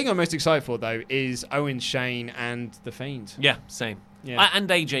 The thing I'm most excited for, though, is Owen, Shane, and The Fiend. Yeah, same. Yeah. And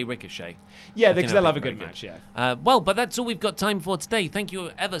AJ Ricochet. Yeah, because they'll have a good match, yeah. But that's all we've got time for today. Thank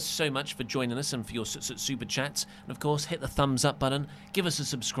you ever so much for joining us and for your super chats. And, of course, hit the thumbs up button. Give us a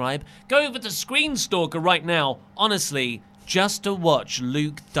subscribe. Go over to Screenstalker right now. Honestly, just to watch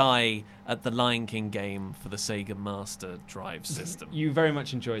Luke die at the Lion King game for the Sega Master Drive system. You very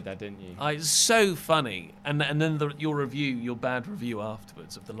much enjoyed that, didn't you? It's so funny. And then your bad review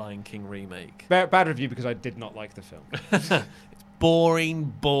afterwards of the Lion King remake. Bad review because I did not like the film. It's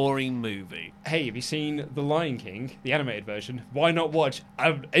boring movie. Hey, have you seen The Lion King, the animated version? Why not watch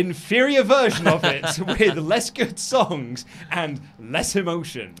an inferior version of it with less good songs and less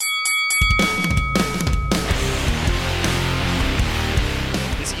emotion?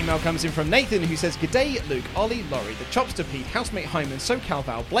 This email comes in from Nathan, who says, G'day, Luke, Ollie, Laurie, the Chopster Pete, Housemate Hyman, SoCal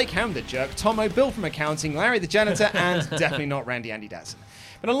Val, Blake Ham the Jerk, Tomo, Bill from Accounting, Larry the Janitor, and definitely not Randy Andy Datson.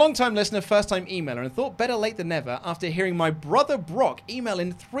 Been a long-time listener, first-time emailer, and thought better late than never after hearing my brother Brock email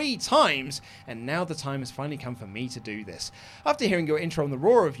in 3 times, and now the time has finally come for me to do this. After hearing your intro on the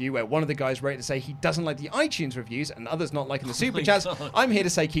Raw review, where one of the guys wrote to say he doesn't like the iTunes reviews and others not liking the Super Chats, I'm here to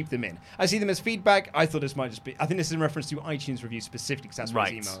say keep them in. I see them as feedback. I thought this might just be... I think this is in reference to iTunes reviews specifically, because that's what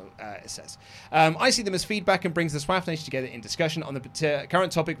his email says. I see them as feedback and brings the SWAF Nation together in discussion on the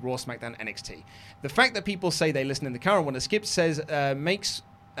current topic, Raw, SmackDown, NXT. The fact that people say they listen in the car and want to skip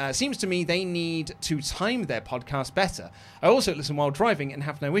seems to me they need to time their podcast better. I also listen while driving and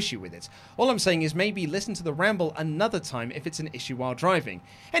have no issue with it. All I'm saying is maybe listen to the ramble another time if it's an issue while driving.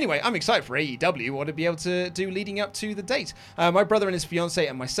 Anyway, I'm excited for AEW, what to be able to do leading up to the date. My brother and his fiancée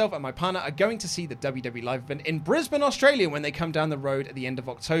and myself and my partner are going to see the WWE live event in Brisbane, Australia when they come down the road at the end of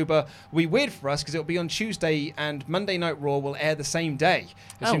October. It'll be weird for us because it'll be on Tuesday and Monday Night Raw will air the same day.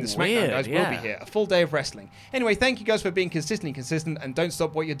 I assume the SmackDown guys will be here. A full day of wrestling. Anyway, thank you guys for being consistently consistent and don't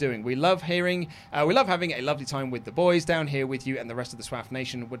stop what you're doing. We love having a lovely time with the boys down here with you and the rest of the SWAF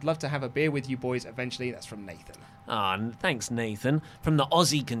Nation. Would love to have a beer with you boys eventually. That's from Nathan. Thanks, Nathan. From the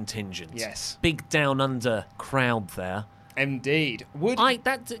Aussie contingent. Yes. Big down under crowd there. Indeed.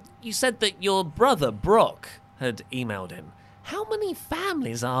 You said that your brother, Brock, had emailed in. How many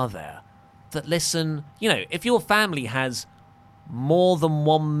families are there that listen? You know, if your family has more than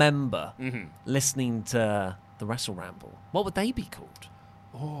one member listening to the Wrestle Ramble, what would they be called?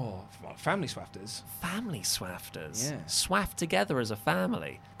 Oh, family swafters. Family swafters. Yeah. Swaft together as a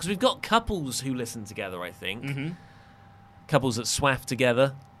family. Because we've got couples who listen together, I think. Couples that swaft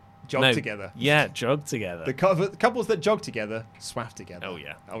together. Jog together. Yeah, jog together. The couples that jog together, swaft together. Oh,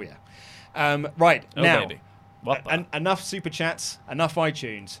 yeah. Oh, yeah. Right, now, baby. Enough Super Chats, enough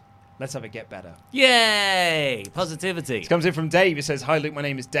iTunes. Let's have a Get Better. Yay! Positivity. This comes in from Dave. It says, "Hi, Luke, my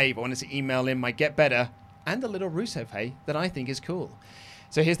name is Dave. I wanted to email in my Get Better and a little Rusev Hey that I think is cool.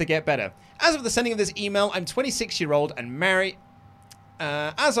 So here's the Get Better. As of the sending of this email, I'm 26-year-old and married.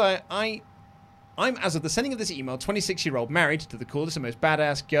 I'm, as of the sending of this email, 26-year-old, married to the coolest and most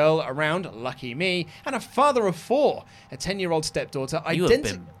badass girl around, lucky me, and a father of 4, a 10-year-old stepdaughter. You have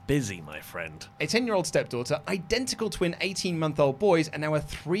been busy, my friend. A 10-year-old stepdaughter, identical twin 18-month-old boys, and now a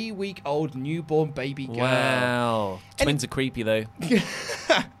 3-week-old newborn baby girl. Wow. Twins are creepy, though.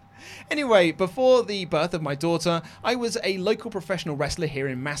 Anyway, before the birth of my daughter, I was a local professional wrestler here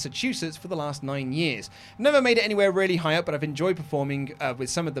in Massachusetts for the last 9 years. Never made it anywhere really high up, but I've enjoyed performing with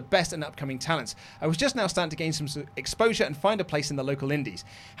some of the best and upcoming talents. I was just now starting to gain some exposure and find a place in the local indies.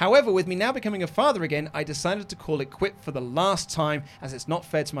 However, with me now becoming a father again, I decided to call it quit for the last time, as it's not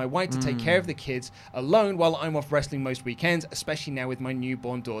fair to my wife to take care of the kids alone while I'm off wrestling most weekends, especially now with my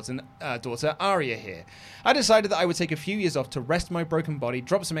newborn daughter Aria here. I decided that I would take a few years off to rest my broken body,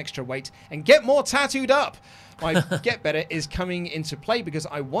 drop some extra weight, and get more tattooed up. My Get Better is coming into play because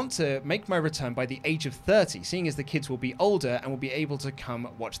I want to make my return by the age of 30, seeing as the kids will be older and will be able to come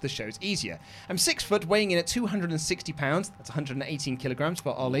watch the shows easier. I'm 6 foot, weighing in at 260 pounds. That's 118 kilograms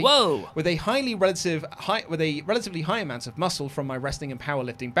for Ollie. Whoa! With a relatively high amount of muscle from my wrestling and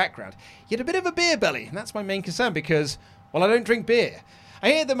powerlifting background. Yet a bit of a beer belly, and that's my main concern because, well, I don't drink beer.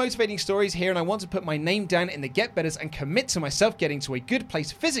 I hear the motivating stories here and I want to put my name down in the Get Betters and commit to myself getting to a good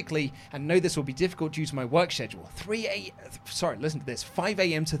place physically, and know this will be difficult due to my work schedule. 5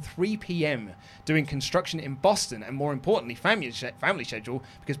 a.m. to 3 p.m. doing construction in Boston, and more importantly, family schedule,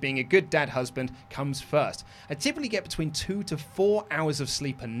 because being a good dad husband comes first. I typically get between 2 to 4 hours of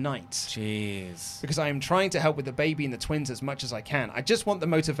sleep a night. Jeez. Because I am trying to help with the baby and the twins as much as I can. I just want the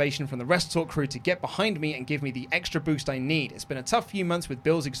motivation from the Wrestle Talk crew to get behind me and give me the extra boost I need. It's been a tough few months with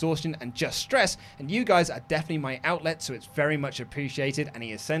Bill's exhaustion and just stress, and you guys are definitely my outlet, so it's very much appreciated. And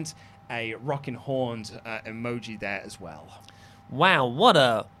he has sent a rockin' horns emoji there as well. Wow, what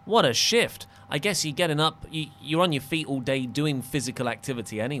a shift. I guess you're getting up, you're on your feet all day doing physical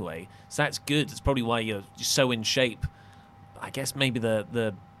activity anyway, so that's good. That's probably why you're so in shape. I guess maybe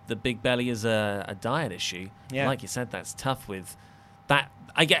the big belly is a diet issue. Yeah. Like you said, that's tough with that.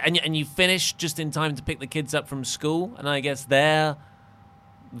 I get, and you finish just in time to pick the kids up from school, and I guess then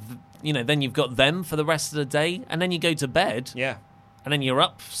you've got them for the rest of the day, and then you go to bed. Yeah. And then you're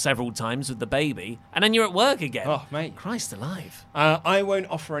up several times with the baby, and then you're at work again. Oh, mate. Christ alive. I won't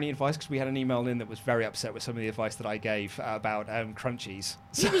offer any advice because we had an email in that was very upset with some of the advice that I gave about crunchies.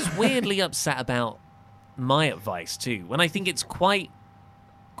 He was weirdly upset about my advice too, when I think it's quite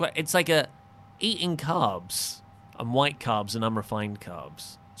it's like eating carbs and white carbs and refined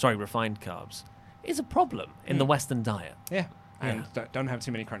carbs is a problem in the Western diet. Yeah. and don't have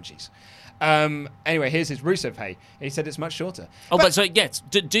too many crunchies. Anyway, here's his Rusev Hey. He said it's much shorter. Oh, but so yes,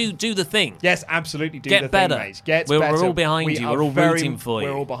 do the thing. Yes, absolutely. Do Get the better. thing, mate. Get We're better. all behind you. We're all rooting for you.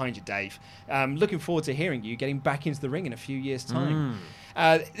 We're all behind you, Dave. Looking forward to hearing you getting back into the ring in a few years' time.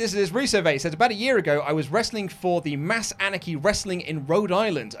 This is Rusev Hey. It says, about a year ago, I was wrestling for the Mass Anarchy Wrestling in Rhode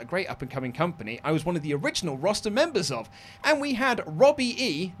Island, a great up-and-coming company I was one of the original roster members of. And we had Robbie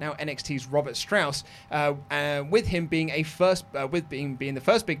E., now NXT's Robert Strauss, with him being being the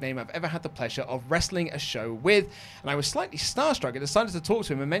first big name I've ever had the pleasure of wrestling a show with. And I was slightly starstruck. I decided to talk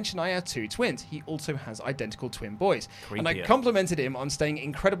to him and mention I had 2 twins. He also has identical twin boys. And I complimented him on staying in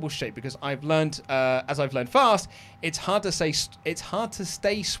incredible shape because I've learned, as I've learned fast, it's hard to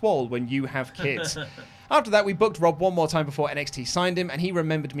stay swole when you have kids. After that, we booked Rob one more time before NXT signed him, and he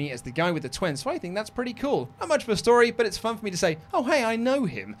remembered me as the guy with the twins, so I think that's pretty cool. Not much of a story, but it's fun for me to say, oh, hey, I know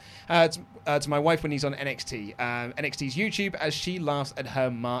him, to my wife when he's on NXT. NXT's YouTube, as she laughs at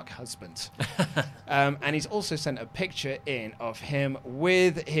her Mark husband. And he's also sent a picture in of him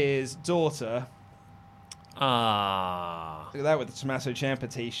with his daughter. Ah. Look at that with the Tommaso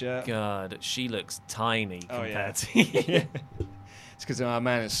Ciampa t-shirt. God, she looks tiny compared to you. It's because our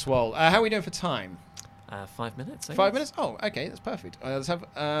man is swole. How are we doing for time? 5 minutes. 5 minutes? Oh, okay, that's perfect. Let's have.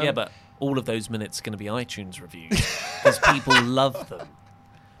 Yeah, but all of those minutes are going to be iTunes reviews because people love them.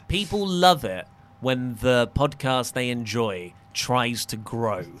 People love it when the podcast they enjoy tries to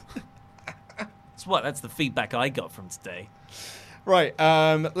grow. That's the feedback I got from today. Right,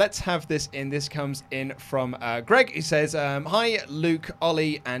 let's have this in. This comes in from Greg, who says, hi, Luke,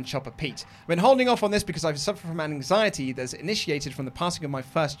 Ollie, and Chopper Pete. I've been holding off on this because I've suffered from anxiety that's initiated from the passing of my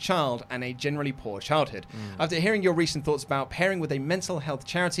first child and a generally poor childhood. After hearing your recent thoughts about pairing with a mental health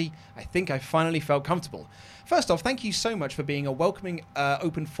charity, I think I finally felt comfortable. First off, thank you so much for being a welcoming,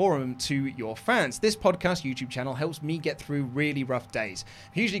 open forum to your fans. This podcast YouTube channel helps me get through really rough days.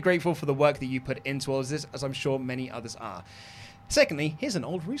 I'm hugely grateful for the work that you put into all of this, as I'm sure many others are. Secondly, here's an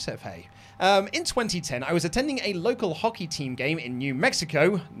old Rusev Hey. In 2010, I was attending a local hockey team game in New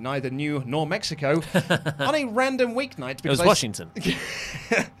Mexico, neither New nor Mexico, on a random weeknight. It was Washington.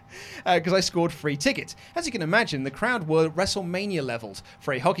 Because I scored free tickets. As you can imagine, the crowd were WrestleMania leveled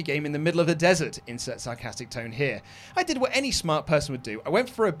for a hockey game in the middle of the desert. Insert sarcastic tone here. I did what any smart person would do. I went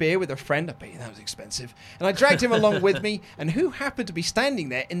for a beer with a friend. I bet you that was expensive. And I dragged him along with me. And who happened to be standing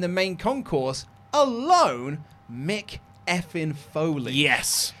there in the main concourse alone? Mick effing Foley.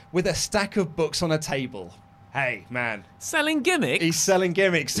 Yes. With a stack of books on a table. Hey, man. Selling gimmicks? He's selling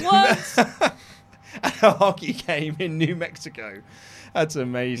gimmicks. What? At a hockey game in New Mexico. That's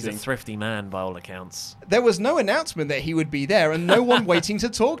amazing. He's a thrifty man by all accounts. There was no announcement that he would be there and no one waiting to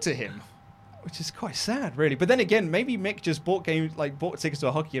talk to him. Which is quite sad, really. But then again, maybe Mick just bought tickets to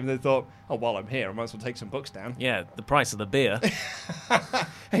a hockey game and they thought, oh, while I'm here, I might as well take some books down. Yeah, the price of the beer.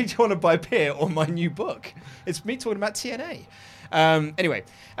 Hey, do you want to buy beer or my new book? It's me talking about TNA. Anyway,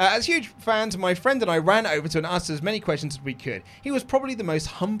 as huge fans, my friend and I ran over to and asked as many questions as we could. He was probably the most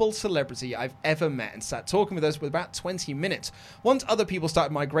humble celebrity I've ever met and sat talking with us for about 20 minutes. Once other people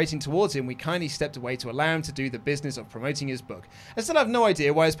started migrating towards him, we kindly stepped away to allow him to do the business of promoting his book. I still have no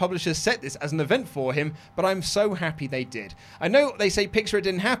idea why his publishers set this as an event for him, but I'm so happy they did. I know they say picture it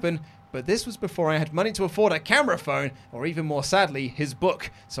didn't happen, but this was before I had money to afford a camera phone, or even more sadly, his book.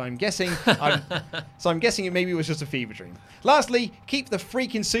 So I'm guessing it maybe was just a fever dream. Lastly, keep the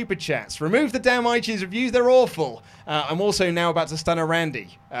freaking super chats. Remove the damn iTunes reviews; they're awful. I'm also now about to stun a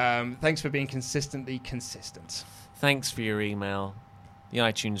Randy. Thanks for being consistently consistent. Thanks for your email. The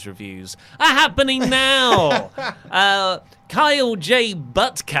iTunes reviews are happening now. Kyle J.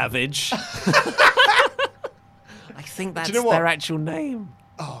 Buttcabbage. I think that's their actual name.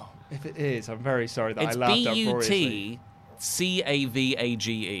 Oh. If it is, I'm very sorry that I laughed uproariously. It's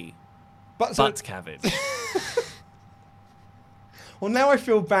Butcavage. Buttcabbage. Well, now I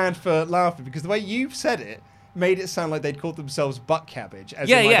feel bad for laughing because the way you've said it made it sound like they'd called themselves Buttcabbage. And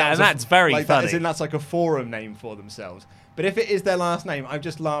that's very funny. As in that's like a forum name for themselves. But if it is their last name, I've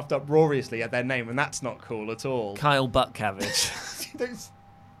just laughed uproariously at their name, and that's not cool at all. Kyle Buttcabbage.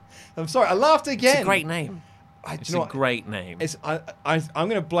 I'm sorry, I laughed again. It's a great name. It's a great name. I'm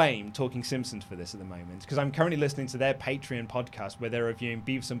going to blame Talking Simpsons for this at the moment because I'm currently listening to their Patreon podcast where they're reviewing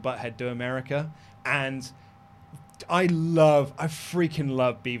Beavis and Butthead Do America, and I freaking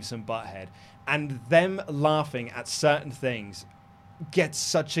love Beavis and Butthead, and them laughing at certain things gets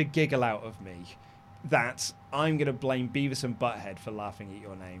such a giggle out of me that I'm going to blame Beavis and Butthead for laughing at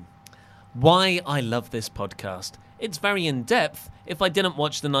your name. Why I love this podcast. It's very in-depth if I didn't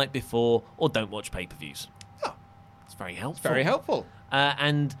watch the night before or don't watch pay-per-views. Very helpful. It's very helpful.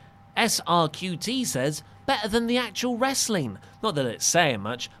 And SRQT says, better than the actual wrestling. Not that it's saying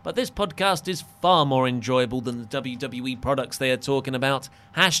much, but this podcast is far more enjoyable than the WWE products they are talking about.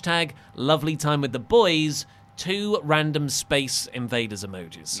 Hashtag lovely time with the boys. 2 random Space Invaders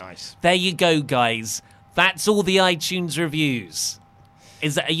emojis. Nice. There you go, guys. That's all the iTunes reviews.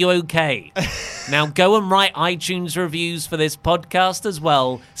 Are you okay? Now go and write iTunes reviews for this podcast as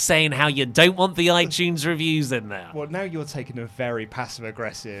well, saying how you don't want the iTunes reviews in there. Well, now you're taking a very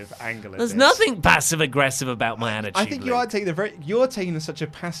passive-aggressive angle at There's this. nothing passive-aggressive about my attitude. I think you are taking such a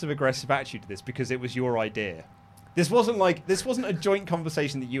passive-aggressive attitude to this because it was your idea. This wasn't a joint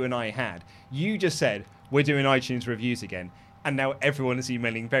conversation that you and I had. You just said, we're doing iTunes reviews again. And now everyone is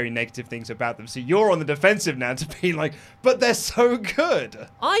emailing very negative things about them. So you're on the defensive now to be like, but they're so good.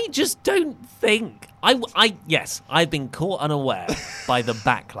 I just don't think... Yes, I've been caught unaware by the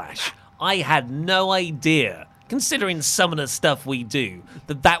backlash. I had no idea, considering some of the stuff we do,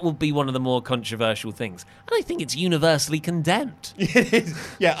 that would be one of the more controversial things. And I think it's universally condemned. It is.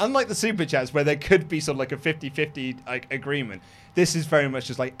 Yeah, unlike the Super Chats where there could be sort of like a 50-50 agreement, this is very much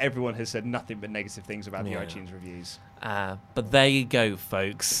just like everyone has said nothing but negative things about the iTunes reviews. But there you go,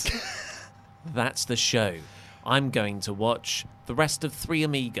 folks. That's the show. I'm going to watch the rest of Three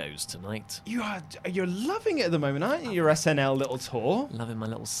Amigos tonight. You're loving it at the moment, aren't you? Your SNL little tour. Loving my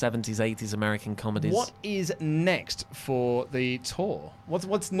little 70s, 80s American comedies. What is next for the tour?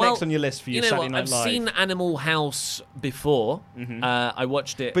 What's next on your list for your Saturday Night Live? I've seen Animal House before. Mm-hmm. I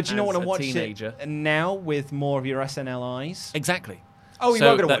watched it but you don't want to watch teenager. It now with more of your SNL eyes? Exactly. Oh, you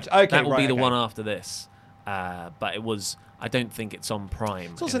are going to watch. Okay, that will be the one after this. But it was. I don't think it's on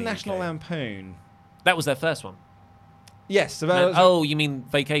Prime. It's also National Lampoon. That was their first one. Yes. You mean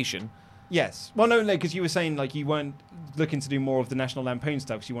Vacation? Yes. Well, no, because you were saying like you weren't looking to do more of the National Lampoon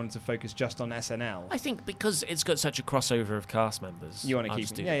stuff because you wanted to focus just on SNL. I think because it's got such a crossover of cast members. You want to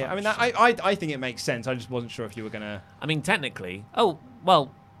keep it. Yeah. I mean, I think it makes sense. I just wasn't sure if you were going to... I mean, technically... Oh,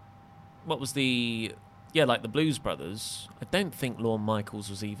 well, what was the... Yeah, like the Blues Brothers. I don't think Lorne Michaels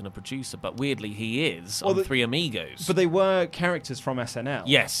was even a producer, but weirdly he is on Three Amigos. But they were characters from SNL.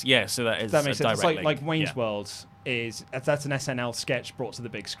 Yes, so that is that makes sense. It's like Wayne's World that's an SNL sketch brought to the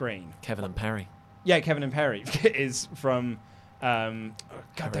big screen. Kevin and Perry. Yeah, Kevin and Perry is from Harry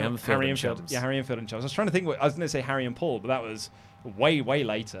Enfield. Yeah, Harry Enfield and Chums. I was trying to think. I was going to say Harry and Paul, but that was way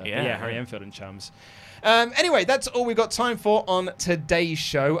later. Yeah, Harry Enfield and Chums. Anyway, that's all we've got time for on today's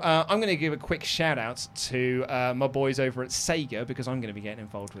show. I'm going to give a quick shout out to my boys over at Sega because I'm going to be getting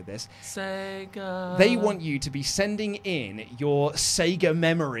involved with this. Sega. They want you to be sending in your Sega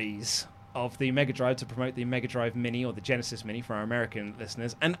memories of the Mega Drive to promote the Mega Drive Mini or the Genesis Mini for our American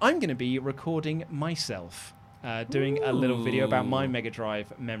listeners. And I'm going to be recording myself doing a little video about my Mega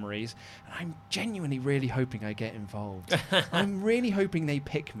Drive memories. And I'm genuinely really hoping I get involved. I'm really hoping they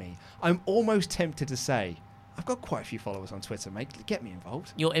pick me. I'm almost tempted to say, I've got quite a few followers on Twitter, mate. Get me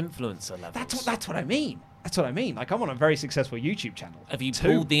involved. Your influencer levels. That's what I mean. That's what I mean. Like, I'm on a very successful YouTube channel. Have you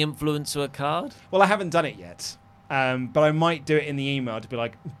pulled the influencer card? Well, I haven't done it yet. But I might do it in the email to be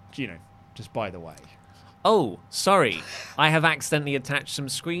like, just by the way. Oh, sorry. I have accidentally attached some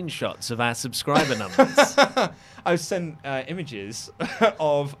screenshots of our subscriber numbers. I've sent images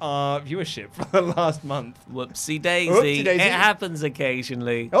of our viewership for the last month. Whoopsie daisy. It happens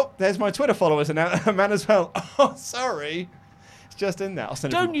occasionally. Oh, there's my Twitter followers and a man as well. Oh, sorry. It's just in there. I'll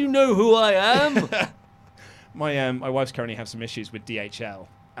send Don't you know who I am? My wife's currently having some issues with DHL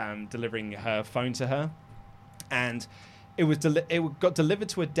delivering her phone to her. And it got delivered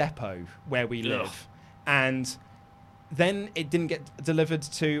to a depot where we live. And then it didn't get delivered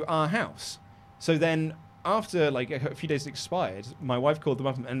to our house. So then after like a few days expired, my wife called them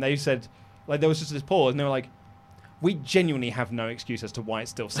up and they said, like, there was just this pause and they were like, we genuinely have no excuse as to why it's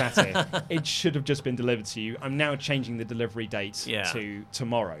still sat here. It should have just been delivered to you. I'm now changing the delivery date to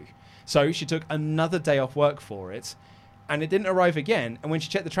tomorrow. So she took another day off work for it and it didn't arrive again. And when she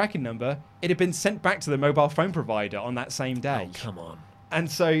checked the tracking number, it had been sent back to the mobile phone provider on that same day. Oh, come on. And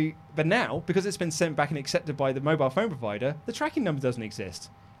so, but now, because it's been sent back and accepted by the mobile phone provider, the tracking number doesn't exist.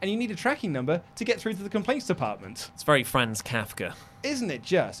 And you need a tracking number to get through to the complaints department. It's very Franz Kafka. Isn't it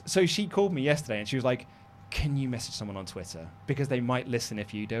just? So she called me yesterday and she was like, can you message someone on Twitter? Because they might listen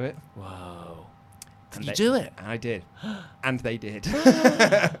if you do it. Whoa. Did you do it? And I did. And they did.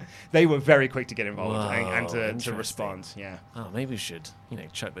 They were very quick to get involved and to respond. Yeah. Oh, maybe we should,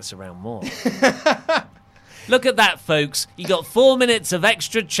 chuck this around more. Look at that, folks. You got 4 minutes of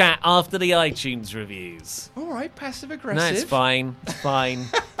extra chat after the iTunes reviews. All right, passive-aggressive. No, it's fine. It's fine.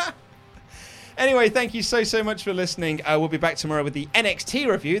 Anyway, thank you so much for listening. We'll be back tomorrow with the NXT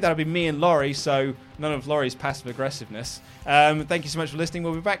review. That'll be me and Laurie, so none of Laurie's passive aggressiveness. Thank you so much for listening.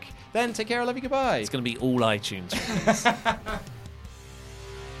 We'll be back then. Take care. I love you. Goodbye. It's going to be all iTunes.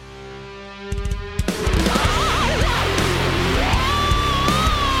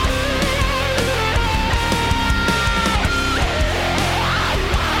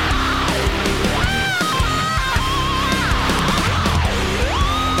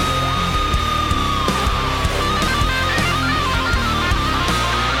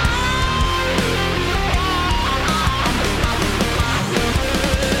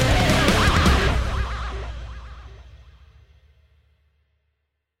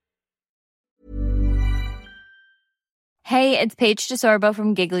 Hey, it's Paige DeSorbo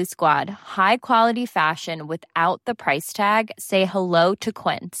from Giggly Squad. High quality fashion without the price tag. Say hello to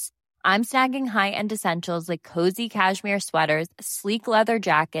Quince. I'm snagging high-end essentials like cozy cashmere sweaters, sleek leather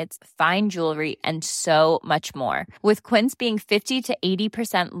jackets, fine jewelry, and so much more. With Quince being 50 to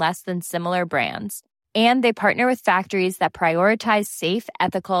 80% less than similar brands. And they partner with factories that prioritize safe,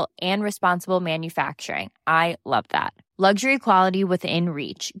 ethical, and responsible manufacturing. I love that. Luxury quality within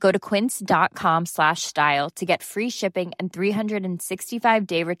reach. Go to quince.com/style to get free shipping and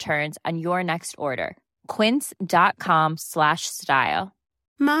 365-day returns on your next order. Quince.com/style.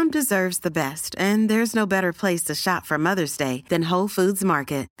 Mom deserves the best, and there's no better place to shop for Mother's Day than Whole Foods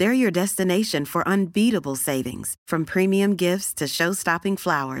Market. They're your destination for unbeatable savings, from premium gifts to show-stopping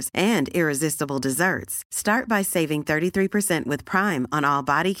flowers and irresistible desserts. Start by saving 33% with Prime on all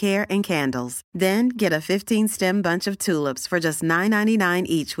body care and candles. Then get a 15-stem bunch of tulips for just $9.99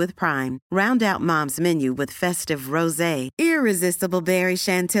 each with Prime. Round out Mom's menu with festive rosé, irresistible berry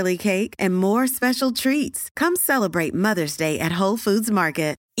chantilly cake, and more special treats. Come celebrate Mother's Day at Whole Foods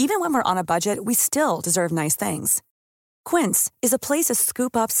Market. Even when we're on a budget, we still deserve nice things. Quince is a place to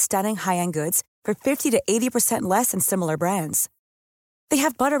scoop up stunning high-end goods for 50 to 80% less than similar brands. They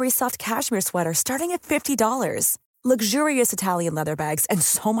have buttery soft cashmere sweaters starting at $50, luxurious Italian leather bags, and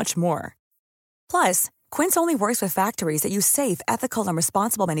so much more. Plus, Quince only works with factories that use safe, ethical, and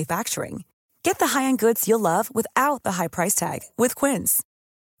responsible manufacturing. Get the high-end goods you'll love without the high price tag with Quince.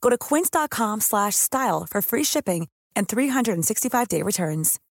 Go to quince.com/style for free shipping and 365-day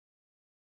returns.